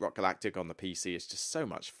up Deep Rock Galactic on the PC. It's just so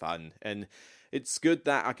much fun. And it's good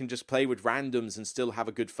that I can just play with randoms and still have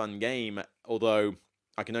a good fun game, although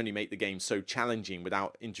I can only make the game so challenging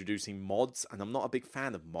without introducing mods, and I'm not a big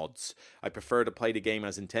fan of mods. I prefer to play the game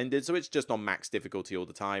as intended, so it's just on max difficulty all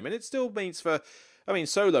the time, and it still means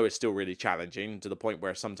solo is still really challenging, to the point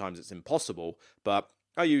where sometimes it's impossible, but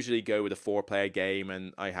I usually go with a 4-player game,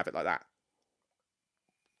 and I have it like that.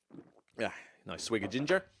 Yeah, nice swig of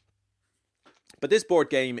ginger. But this board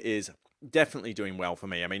game is definitely doing well for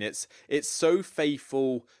me. I mean, it's so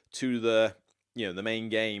faithful to the main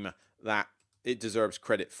game that it deserves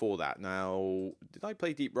credit for that. Now, did I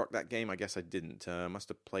play Deep Rock that game? I guess I didn't. I must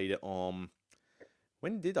have played it on...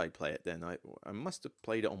 When did I play it then? I must have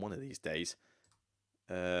played it on one of these days.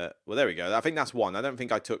 Well, there we go. I think that's one. I don't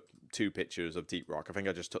think I took 2 pictures of Deep Rock. I think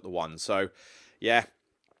I just took the one. So, yeah.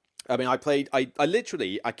 I mean, I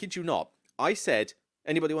literally, I kid you not, I said,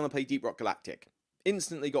 anybody want to play Deep Rock Galactic?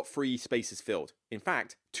 Instantly got 3 spaces filled. In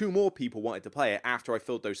fact, 2 more people wanted to play it after I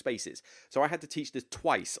filled those spaces. So I had to teach this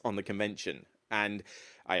twice on the convention. And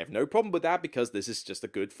I have no problem with that, because this is just a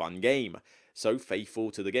good, fun game. So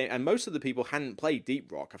faithful to the game. And most of the people hadn't played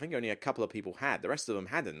Deep Rock. I think only a couple of people had. The rest of them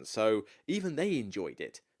hadn't. So even they enjoyed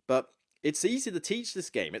it. But it's easy to teach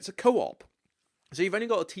this game. It's a co-op. So you've only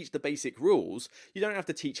got to teach the basic rules. You don't have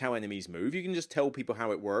to teach how enemies move. You can just tell people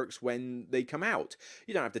how it works when they come out.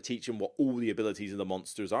 You don't have to teach them what all the abilities of the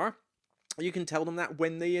monsters are. You can tell them that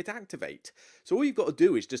when they activate. So all you've got to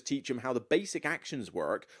do is just teach them how the basic actions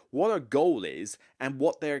work, what our goal is, and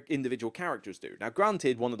what their individual characters do. Now,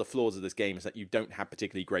 granted, one of the flaws of this game is that you don't have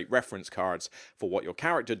particularly great reference cards for what your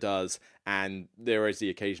character does, and there is the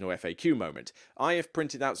occasional FAQ moment. I have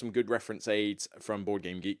printed out some good reference aids from Board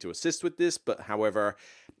Game Geek to assist with this, but however,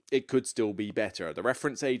 it could still be better. The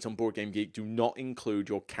reference aids on Board Game Geek do not include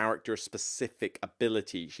your character-specific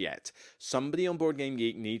abilities yet. Somebody on Board Game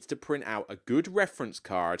Geek needs to print out a good reference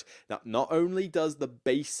card that not only does the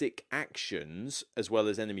basic actions, as well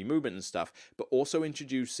as enemy movement and stuff, but also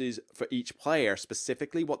introduces for each player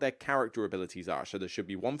specifically what their character abilities are. So there should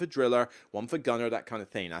be one for driller, one for gunner, that kind of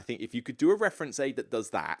thing. I think if you could do a reference aid that does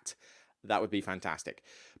that, that would be fantastic.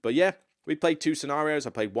 But yeah, we played 2 scenarios.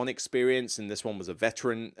 I played one experience, and this one was a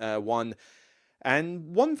veteran one.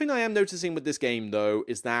 And one thing I am noticing with this game, though,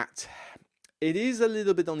 is that it is a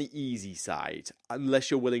little bit on the easy side,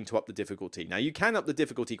 unless you're willing to up the difficulty. Now, you can up the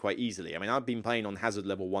difficulty quite easily. I mean, I've been playing on hazard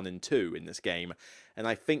level 1 and 2 in this game, and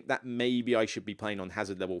I think that maybe I should be playing on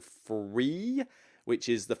hazard level 3, which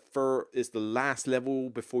is the last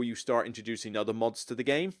level before you start introducing other mods to the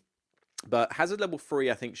game. But hazard level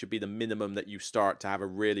 3, I think, should be the minimum that you start to have a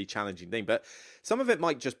really challenging thing. But some of it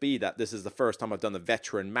might just be that this is the first time I've done a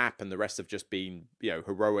veteran map, and the rest have just been,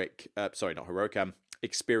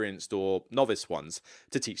 experienced or novice ones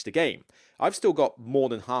to teach the game. I've still got more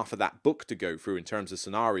than half of that book to go through in terms of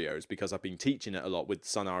scenarios, because I've been teaching it a lot with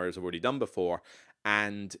scenarios I've already done before,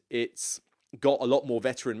 and it's got a lot more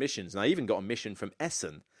veteran missions. And I even got a mission from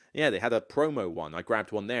Essen. Yeah, they had a promo one. I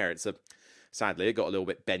grabbed one there. Sadly, it got a little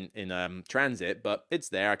bit bent in transit, but it's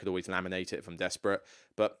there. I could always laminate it if I'm desperate.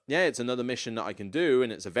 But yeah, it's another mission that I can do,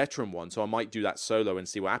 and it's a veteran one, so I might do that solo and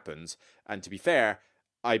see what happens. And to be fair,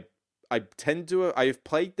 I I've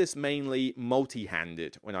played this mainly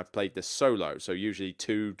multi-handed when I've played this solo, so usually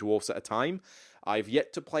 2 dwarfs at a time. I've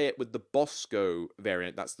yet to play it with the Bosco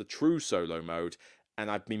variant. That's the true solo mode,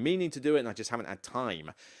 and I've been meaning to do it, and I just haven't had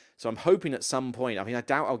time. So I'm hoping at some point, I mean, I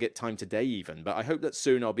doubt I'll get time today even, but I hope that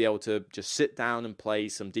soon I'll be able to just sit down and play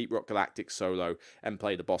some Deep Rock Galactic solo and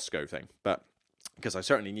play the Bosco thing. But because I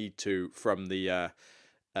certainly need to from the,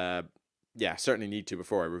 certainly need to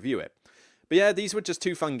before I review it. But yeah, these were just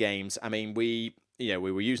 2 fun games. I mean, we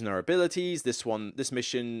were using our abilities. This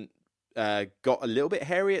mission got a little bit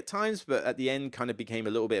hairy at times, but at the end kind of became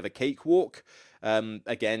a little bit of a cakewalk.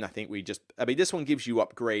 Again, I think this one gives you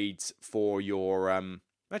upgrades for your,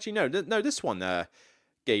 actually, no, this one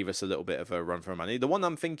gave us a little bit of a run for money. The one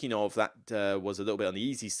I'm thinking of that was a little bit on the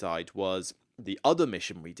easy side was the other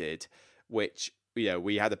mission we did, which, we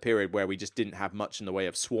had a period where we just didn't have much in the way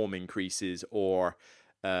of swarm increases or,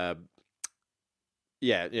 much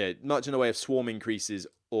in the way of swarm increases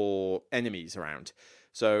or enemies around.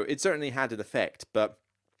 So it certainly had an effect, but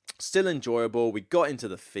still enjoyable. We got into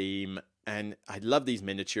the theme, and I love these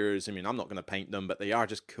miniatures. I mean, I'm not going to paint them, but they are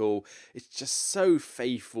just cool. It's just so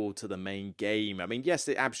faithful to the main game. I mean, yes,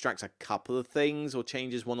 it abstracts a couple of things or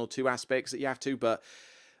changes 1 or 2 aspects that you have to, but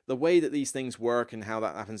the way that these things work and how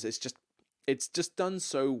that happens, it's just done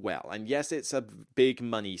so well. And yes, it's a big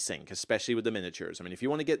money sink, especially with the miniatures. I mean, if you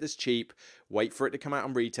want to get this cheap, wait for it to come out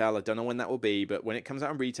on retail. I don't know when that will be, but when it comes out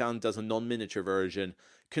on retail and does a non-miniature version,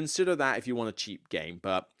 consider that if you want a cheap game.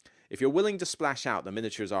 But if you're willing to splash out, the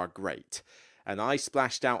miniatures are great. And I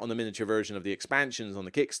splashed out on the miniature version of the expansions on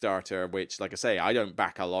the Kickstarter, which, like I say, I don't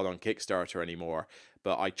back a lot on Kickstarter anymore.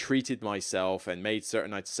 But I treated myself and made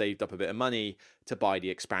certain I'd saved up a bit of money to buy the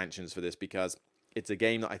expansions for this, because it's a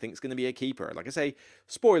game that I think is going to be a keeper. Like I say,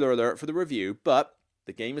 spoiler alert for the review, but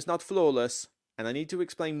the game is not flawless, and I need to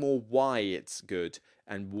explain more why it's good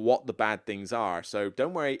and what the bad things are. So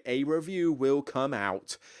don't worry, a review will come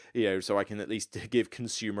out, so I can at least give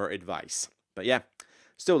consumer advice. But yeah,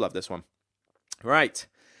 still love this one. Right,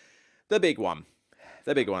 the big one,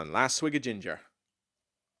 Last Swig of Ginger.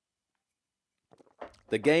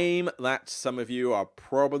 The game that some of you are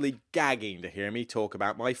probably gagging to hear me talk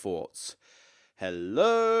about my thoughts.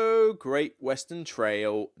 Hello, Great Western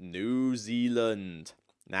Trail, New Zealand.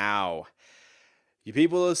 Now, you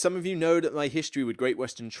people, some of you know that my history with Great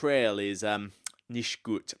Western Trail is nicht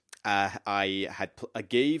gut. I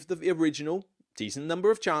gave the original decent number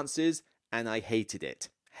of chances, and I hated it.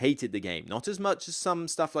 Hated the game. Not as much as some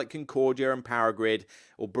stuff like Concordia and Power Grid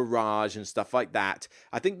or Barrage and stuff like that.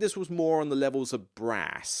 I think this was more on the levels of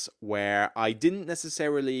Brass, where I didn't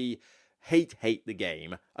necessarily hate the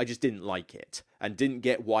game. I just didn't like it and didn't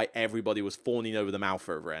get why everybody was fawning over the mouth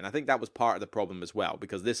over it. And I think that was part of the problem as well,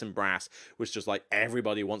 because this and Brass was just like,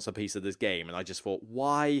 everybody wants a piece of this game. And I just thought,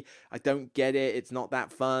 why? I don't get it. It's not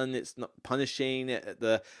that fun. It's not punishing.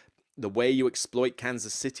 The way you exploit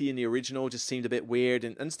Kansas City in the original just seemed a bit weird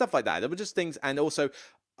and stuff like that. There were just things, and also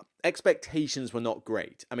expectations were not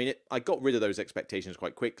great. I mean, I got rid of those expectations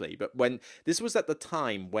quite quickly, but this was at the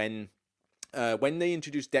time when they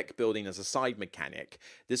introduced deck building as a side mechanic.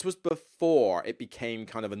 This was before it became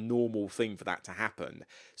kind of a normal thing for that to happen.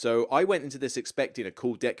 So I went into this expecting a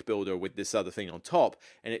cool deck builder with this other thing on top,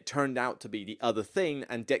 and it turned out to be the other thing,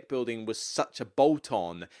 and deck building was such a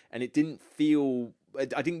bolt-on, and it didn't feel...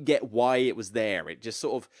 I didn't get why it was there. It just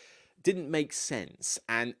sort of didn't make sense,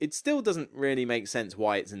 and it still doesn't really make sense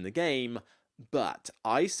why it's in the game. But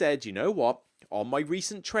I said, you know what? On my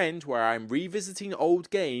recent trend where I'm revisiting old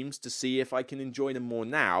games to see if I can enjoy them more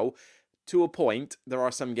now, to a point, there are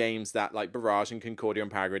some games that, like Barrage and Concordia and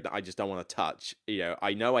Power Grid, that I just don't want to touch.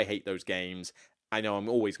 I know I hate those games. I know I'm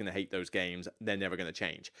always going to hate those games. They're never going to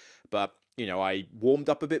change. But, I warmed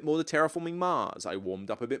up a bit more to Terraforming Mars. I warmed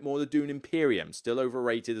up a bit more to Dune Imperium. Still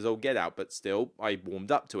overrated as all get out, but still, I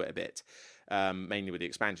warmed up to it a bit. Mainly with the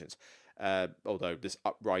expansions. Although this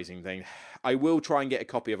Uprising thing, I will try and get a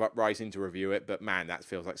copy of Uprising to review it, but man, that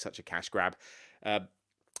feels like such a cash grab.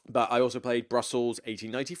 But I also played Brussels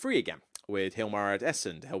 1893 again, with Hilmar at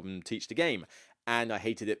Essen to help him teach the game. And I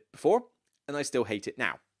hated it before, and I still hate it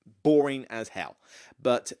now. Boring as hell.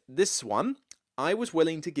 But this one, I was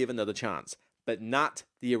willing to give another chance, but not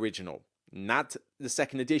the original. Not the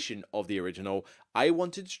second edition of the original. I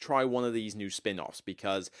wanted to try one of these new spin-offs,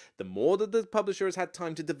 because the more that the publishers had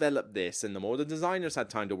time to develop this and the more the designers had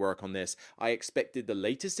time to work on this, I expected the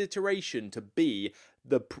latest iteration to be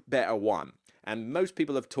the better one. And most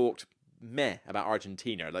people have talked meh about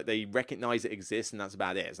Argentina. Like, they recognize it exists and that's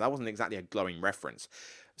about it. So that wasn't exactly a glowing reference.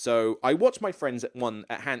 So I watched my friends at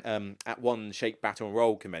one Shake, Battle and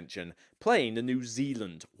Roll convention playing the New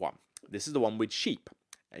Zealand one. This is the one with sheep.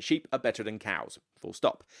 Sheep are better than cows, full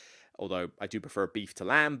stop. Although I do prefer beef to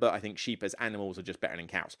lamb, but I think sheep as animals are just better than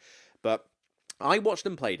cows. But I watched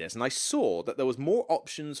them play this, and I saw that there was more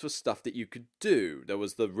options for stuff that you could do. There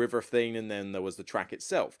was the river thing, and then there was the track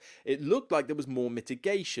itself. It looked like there was more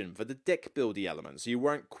mitigation for the deck building elements, so you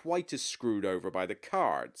weren't quite as screwed over by the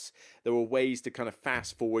cards. There were ways to kind of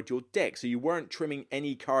fast forward your deck, so you weren't trimming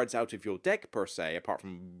any cards out of your deck per se, apart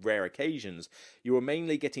from rare occasions. You were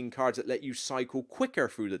mainly getting cards that let you cycle quicker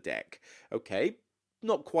through the deck. Okay,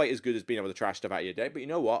 not quite as good as being able to trash stuff out of your deck, but you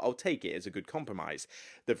know what? I'll take it as a good compromise.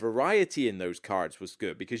 The variety in those cards was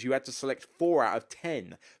good because you had to select 4 out of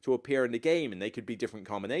 10 to appear in the game, and they could be different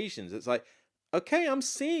combinations. It's like, okay, I'm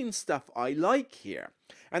seeing stuff I like here.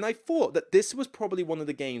 And I thought that this was probably one of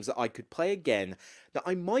the games that I could play again that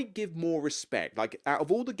I might give more respect. Like, out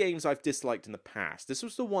of all the games I've disliked in the past, this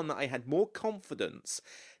was the one that I had more confidence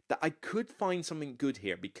that I could find something good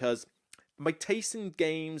here, because my taste in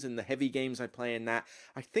games and the heavy games I play in that,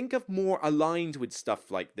 I think I've more aligned with stuff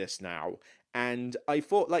like this now. And I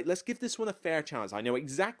thought, like, let's give this one a fair chance. I know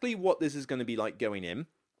exactly what this is going to be like going in.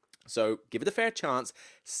 So give it a fair chance.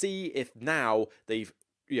 See if now they've,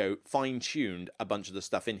 fine-tuned a bunch of the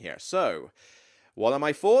stuff in here. So, what are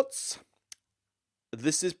my thoughts?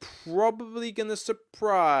 This is probably going to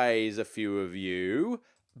surprise a few of you,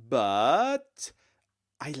 but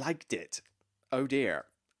I liked it. Oh dear.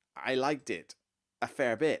 I liked it a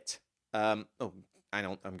fair bit. I'm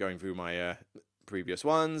going through my previous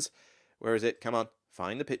ones. Where is it? Come on,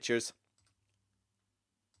 find the pictures.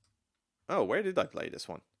 Oh, where did I play this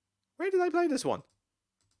one?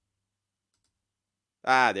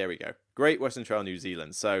 Ah, there we go. Great Western Trail, New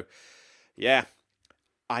Zealand. So, yeah,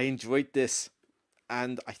 I enjoyed this,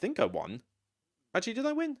 and I think I won. Actually, did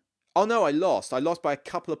I win? Oh no, I lost. I lost by a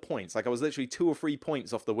couple of points. Like, I was literally 2 or 3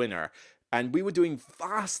 points off the winner. And we were doing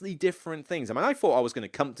vastly different things. I mean, I thought I was going to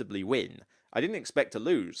comfortably win. I didn't expect to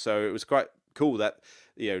lose. So it was quite cool that,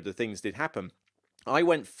 the things did happen. I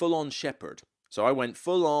went full on shepherd. So I went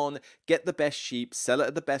full on, get the best sheep, sell it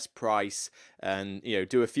at the best price, and,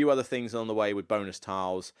 do a few other things on the way with bonus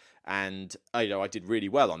tiles. And, I did really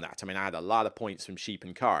well on that. I mean, I had a lot of points from sheep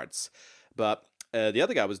and cards. But the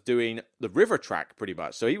other guy was doing the river track pretty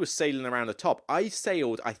much. So he was sailing around the top. I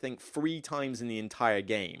sailed, I think, 3 times in the entire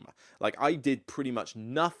game. Like, I did pretty much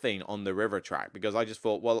nothing on the river track because I just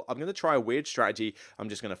thought, well, I'm going to try a weird strategy. I'm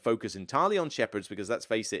just going to focus entirely on shepherds because, let's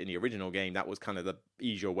face it, in the original game, that was kind of the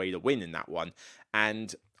easier way to win in that one.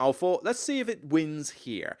 And I thought, let's see if it wins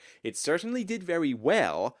here. It certainly did very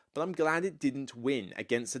well, but I'm glad it didn't win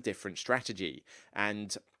against a different strategy.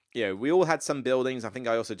 And we all had some buildings. I think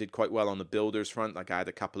I also did quite well on the builders front. Like, I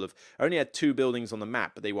had I only had 2 buildings on the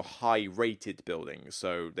map, but they were high-rated buildings,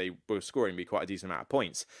 so they were scoring me quite a decent amount of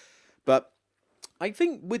points. But I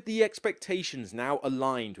think with the expectations now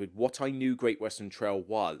aligned with what I knew Great Western Trail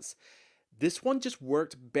was, this one just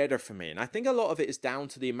worked better for me. And I think a lot of it is down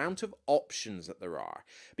to the amount of options that there are.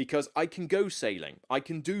 Because I can go sailing, I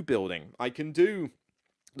can do building, I can do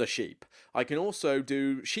the sheep. I can also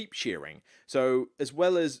do sheep shearing. So as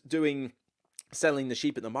well as selling the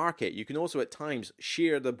sheep at the market, you can also at times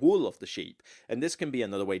shear the wool of the sheep. And this can be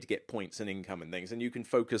another way to get points and income and things. And you can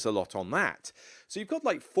focus a lot on that. So you've got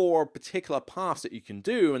like 4 particular paths that you can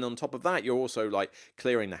do. And on top of that, you're also like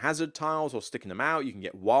clearing the hazard tiles or sticking them out. You can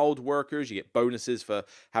get wild workers. You get bonuses for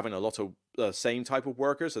having a lot of the same type of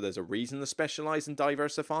workers. So there's a reason to specialize and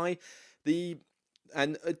diversify.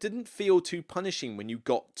 And it didn't feel too punishing when you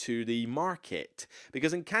got to the market.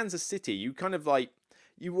 Because in Kansas City, you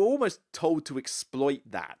were almost told to exploit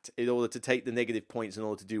that in order to take the negative points in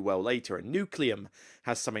order to do well later. And Nucleum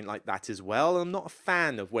has something like that as well. And I'm not a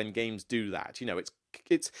fan of when games do that.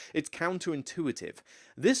 It's counterintuitive.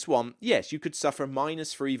 This one, yes, you could suffer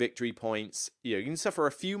 -3 victory points. You can suffer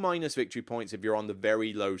a few minus victory points if you're on the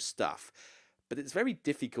very low stuff. But it's very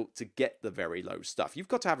difficult to get the very low stuff. You've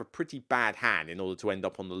got to have a pretty bad hand in order to end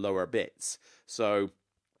up on the lower bits. So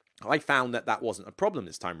I found that wasn't a problem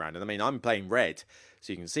this time around. And I mean, I'm playing red.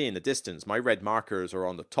 So you can see in the distance, my red markers are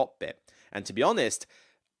on the top bit. And to be honest,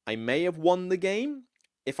 I may have won the game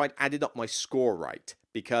if I'd added up my score right.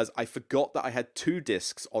 Because I forgot that I had 2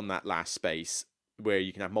 discs on that last space where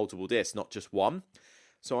you can have multiple discs, not just one.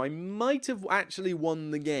 So I might have actually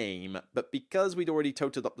won the game, but because we'd already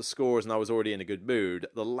totaled up the scores and I was already in a good mood,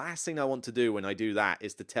 the last thing I want to do when I do that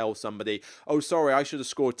is to tell somebody, oh, sorry, I should have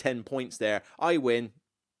scored 10 points there. I win.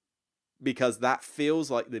 Because that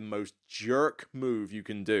feels like the most jerk move you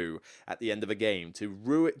can do at the end of a game, to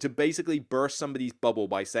basically burst somebody's bubble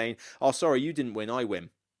by saying, oh, sorry, you didn't win, I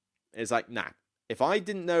win. It's like, nah. If I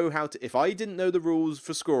didn't know the rules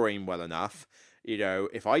for scoring well enough, You know,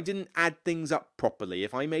 if I didn't add things up properly,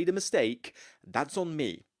 if I made a mistake, that's on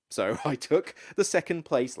me. So I took the second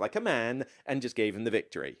place like a man and just gave him the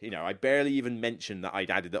victory. You know, I barely even mentioned that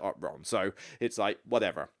I'd added it up wrong. So it's like,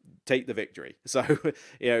 whatever, take the victory. So,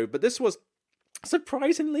 you know, but this was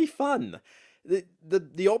surprisingly fun.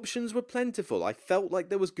 The options were plentiful. I felt like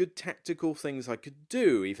there was good tactical things I could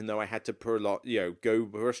do, even though I had to go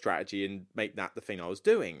for a strategy and make that the thing I was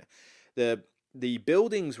doing. The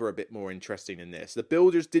buildings were a bit more interesting in this. The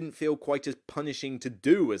builders didn't feel quite as punishing to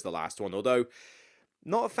do as the last one, although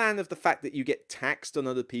not a fan of the fact that you get taxed on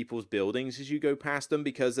other people's buildings as you go past them,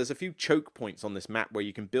 because there's a few choke points on this map where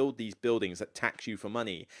you can build these buildings that tax you for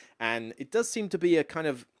money, and it does seem to be a kind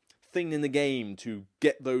of thing in the game to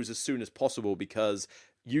get those as soon as possible because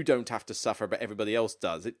you don't have to suffer but everybody else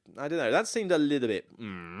does. I don't know, that seemed a little bit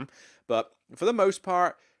but for the most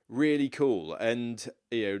part, really cool. And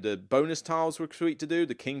you know, the bonus tiles were sweet to do.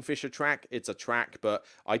 The Kingfisher track, it's a track, but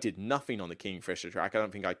I did nothing on the Kingfisher track. I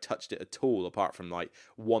don't think I touched it at all, apart from like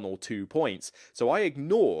 1 or 2 points. So I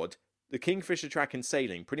ignored the Kingfisher track and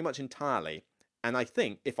sailing pretty much entirely, and I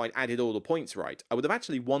think if I'd added all the points right, I would have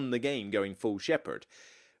actually won the game going full shepherd,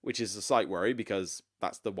 which is a slight worry because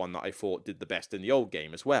that's the one that I thought did the best in the old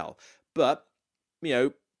game as well. But, you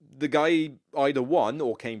know, the guy either won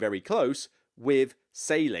or came very close with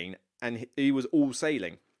sailing, and he was all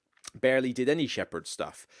sailing, barely did any shepherd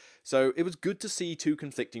stuff. So it was good to see 2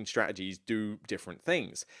 conflicting strategies do different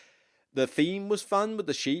things. The theme was fun with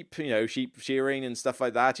the sheep, you know, sheep shearing and stuff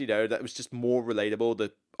like that, you know, that was just more relatable.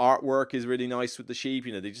 The artwork is really nice with the sheep,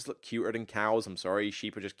 you know, they just look cuter than cows. I'm sorry,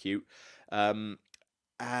 sheep are just cute.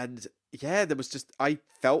 And yeah, there was just, I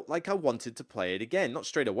felt like I wanted to play it again. Not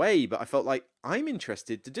straight away, but I felt like I'm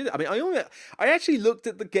interested to do that. I mean, I actually looked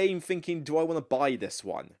at the game thinking, do I want to buy this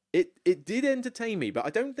one? It did entertain me, but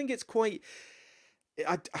I don't think it's quite...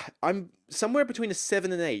 I'm somewhere between a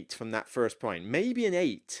 7 and 8 from that first point. Maybe an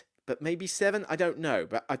 8, but maybe 7, I don't know.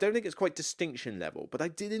 But I don't think it's quite distinction level, but I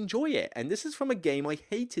did enjoy it. And this is from a game I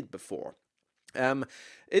hated before.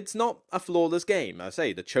 It's not a flawless game. I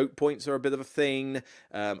say the choke points are a bit of a thing.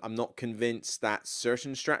 I'm not convinced that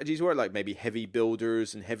certain strategies work, like maybe heavy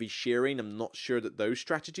builders and heavy shearing. I'm not sure that those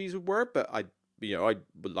strategies would work, but I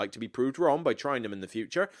would like to be proved wrong by trying them in the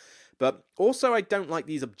future. But also, I don't like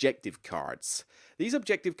these objective cards. These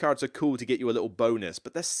objective cards are cool to get you a little bonus,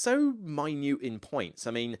 but they're so minute in points.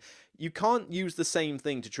 I mean, you can't use the same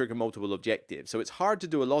thing to trigger multiple objectives, so it's hard to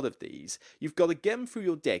do a lot of these. You've got to get them through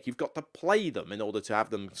your deck, you've got to play them in order to have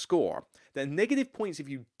them score. They're negative points if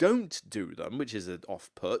you don't do them, which is an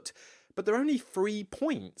off-put, but they're only 3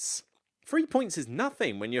 points. 3 points is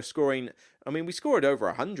nothing when you're scoring... I mean, we scored over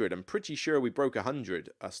 100. I'm pretty sure we broke 100,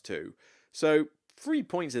 us two. So 3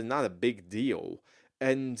 points is not a big deal.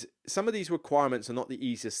 And some of these requirements are not the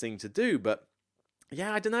easiest thing to do, but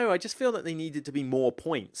yeah, I don't know. I just feel that they needed to be more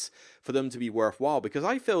points for them to be worthwhile, because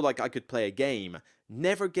I feel like I could play a game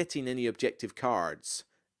never getting any objective cards,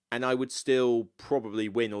 and I would still probably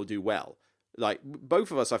win or do well. Like, both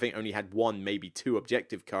of us, I think, only had 1, maybe 2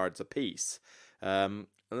 objective cards apiece. And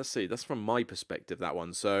let's see, that's from my perspective, that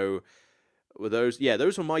one. So, were those... Yeah,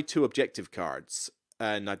 those were my 2 objective cards.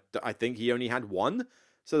 And I think he only had 1.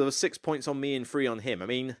 So there was 6 points on me and 3 on him. I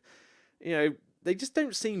mean, you know, they just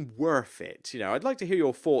don't seem worth it. You know, I'd like to hear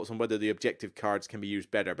your thoughts on whether the objective cards can be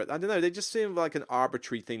used better. But I don't know, they just seem like an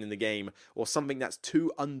arbitrary thing in the game, or something that's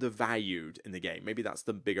too undervalued in the game. Maybe that's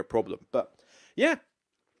the bigger problem. But yeah,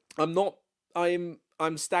 I'm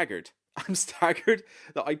staggered. I'm staggered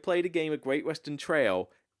that I played a game of Great Western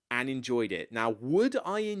Trail and enjoyed it. Now, would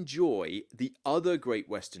I enjoy the other Great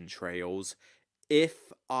Western Trails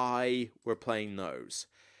if I were playing those?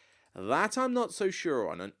 That I'm not so sure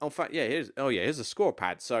on. And in fact, yeah, here's a score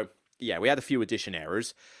pad. So yeah, we had a few addition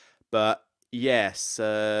errors, but yes,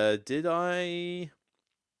 did I?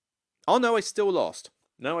 Oh no, I still lost.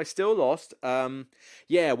 No, I still lost.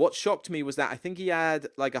 Yeah, what shocked me was that I think he had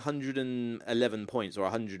like 111 points or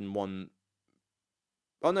 101.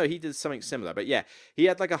 Oh no, he did something similar, but yeah, he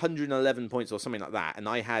had like 111 points or something like that, and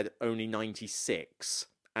I had only 96.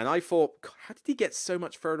 And I thought, how did he get so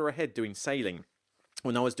much further ahead doing sailing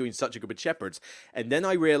when I was doing such a good with shepherds? And then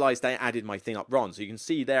I realized I added my thing up wrong. So you can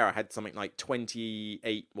see there I had something like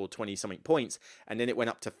 28 or 20 something points, and then it went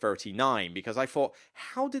up to 39, because I thought,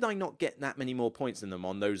 how did I not get that many more points than them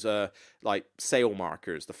on those like sail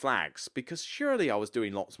markers, the flags? Because surely I was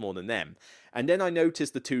doing lots more than them. And then I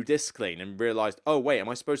noticed the 2 disc clean and realized, oh wait, am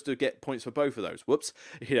I supposed to get points for both of those? Whoops.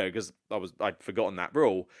 You know, because I'd forgotten that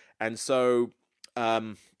rule. And so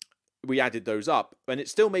we added those up, and it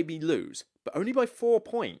still made me lose, but only by 4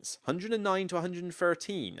 points, 109 to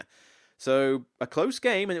 113. So a close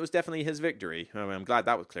game, and it was definitely his victory. I mean, I'm glad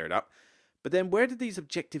that was cleared up. But then where did these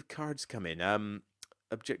objective cards come in?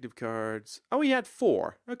 Objective cards. Oh, he had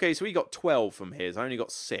 4. Okay, so he got 12 from his. I only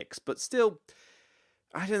got 6. But still,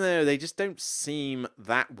 I don't know. They just don't seem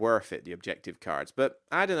that worth it, the objective cards. But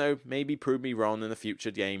I don't know. Maybe prove me wrong in a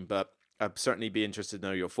future game. But I'd certainly be interested to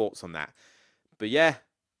know your thoughts on that. But yeah,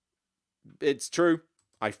 it's true.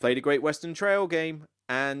 I've played a Great Western Trail game.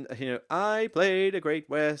 And, I played a Great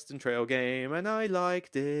Western Trail game, and I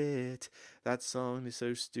liked it. That song is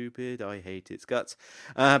so stupid, I hate its guts.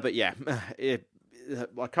 But yeah,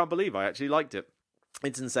 I can't believe I actually liked it.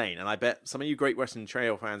 It's insane, and I bet some of you Great Western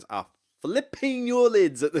Trail fans are flipping your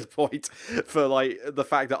lids at this point for, the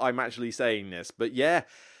fact that I'm actually saying this. But yeah,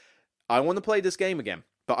 I want to play this game again.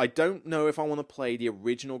 But I don't know if I want to play the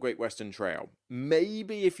original Great Western Trail.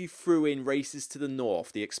 Maybe if you threw in Races to the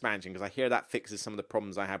North, the expansion, because I hear that fixes some of the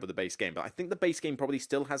problems I have with the base game. But I think the base game probably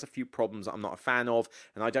still has a few problems that I'm not a fan of,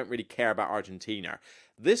 and I don't really care about Argentina.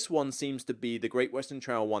 This one seems to be the Great Western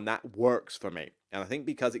Trail one that works for me. And I think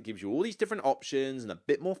because it gives you all these different options and a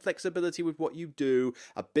bit more flexibility with what you do,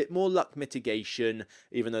 a bit more luck mitigation,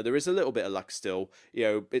 even though there is a little bit of luck still.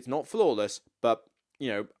 It's not flawless, but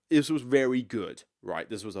this was very good, right?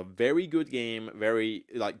 This was a very good game, very,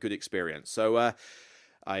 good experience. So,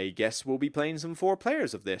 I guess we'll be playing some 4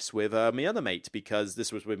 players of this with my other mate, because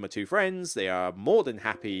this was with my 2 friends. They were more than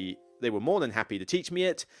happy to teach me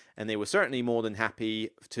it, and they were certainly more than happy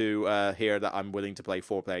to hear that I'm willing to play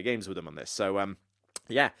 4-player games with them on this. So,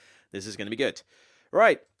 yeah, this is going to be good.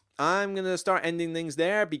 Right. I'm going to start ending things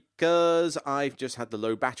there because I've just had the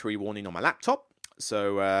low battery warning on my laptop.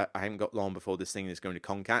 So I haven't got long before this thing is going to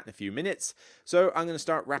concat in a few minutes. So I'm going to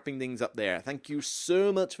start wrapping things up there. Thank you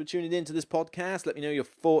so much for tuning in to this podcast. Let me know your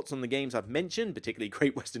thoughts on the games I've mentioned, particularly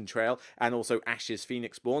Great Western Trail and also Ash's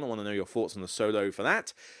Phoenix Spawn. I want to know your thoughts on the solo for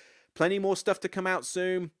that. Plenty more stuff to come out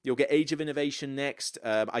soon. You'll get Age of Innovation next.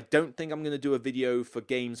 I don't think I'm going to do a video for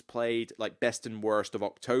games played, like best and worst of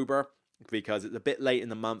October, because it's a bit late in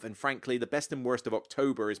the month, and frankly, the best and worst of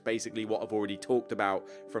October is basically what I've already talked about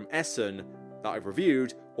from Essen that I've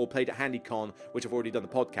reviewed, or played at HandyCon, which I've already done the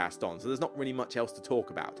podcast on, so there's not really much else to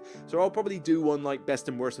talk about. So I'll probably do one like best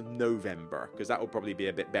and worst of November, because that will probably be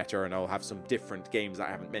a bit better, and I'll have some different games that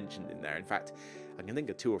I haven't mentioned in there. In fact, I can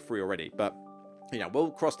think of 2 or 3 already, but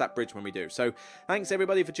we'll cross that bridge when we do. So thanks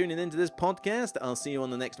everybody for tuning into this podcast. I'll see you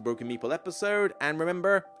on the next Broken Meeple episode, and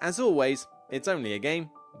remember, as always, it's only a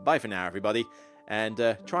game. Bye for now, everybody, and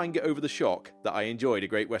try and get over the shock that I enjoyed a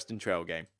Great Western Trail game.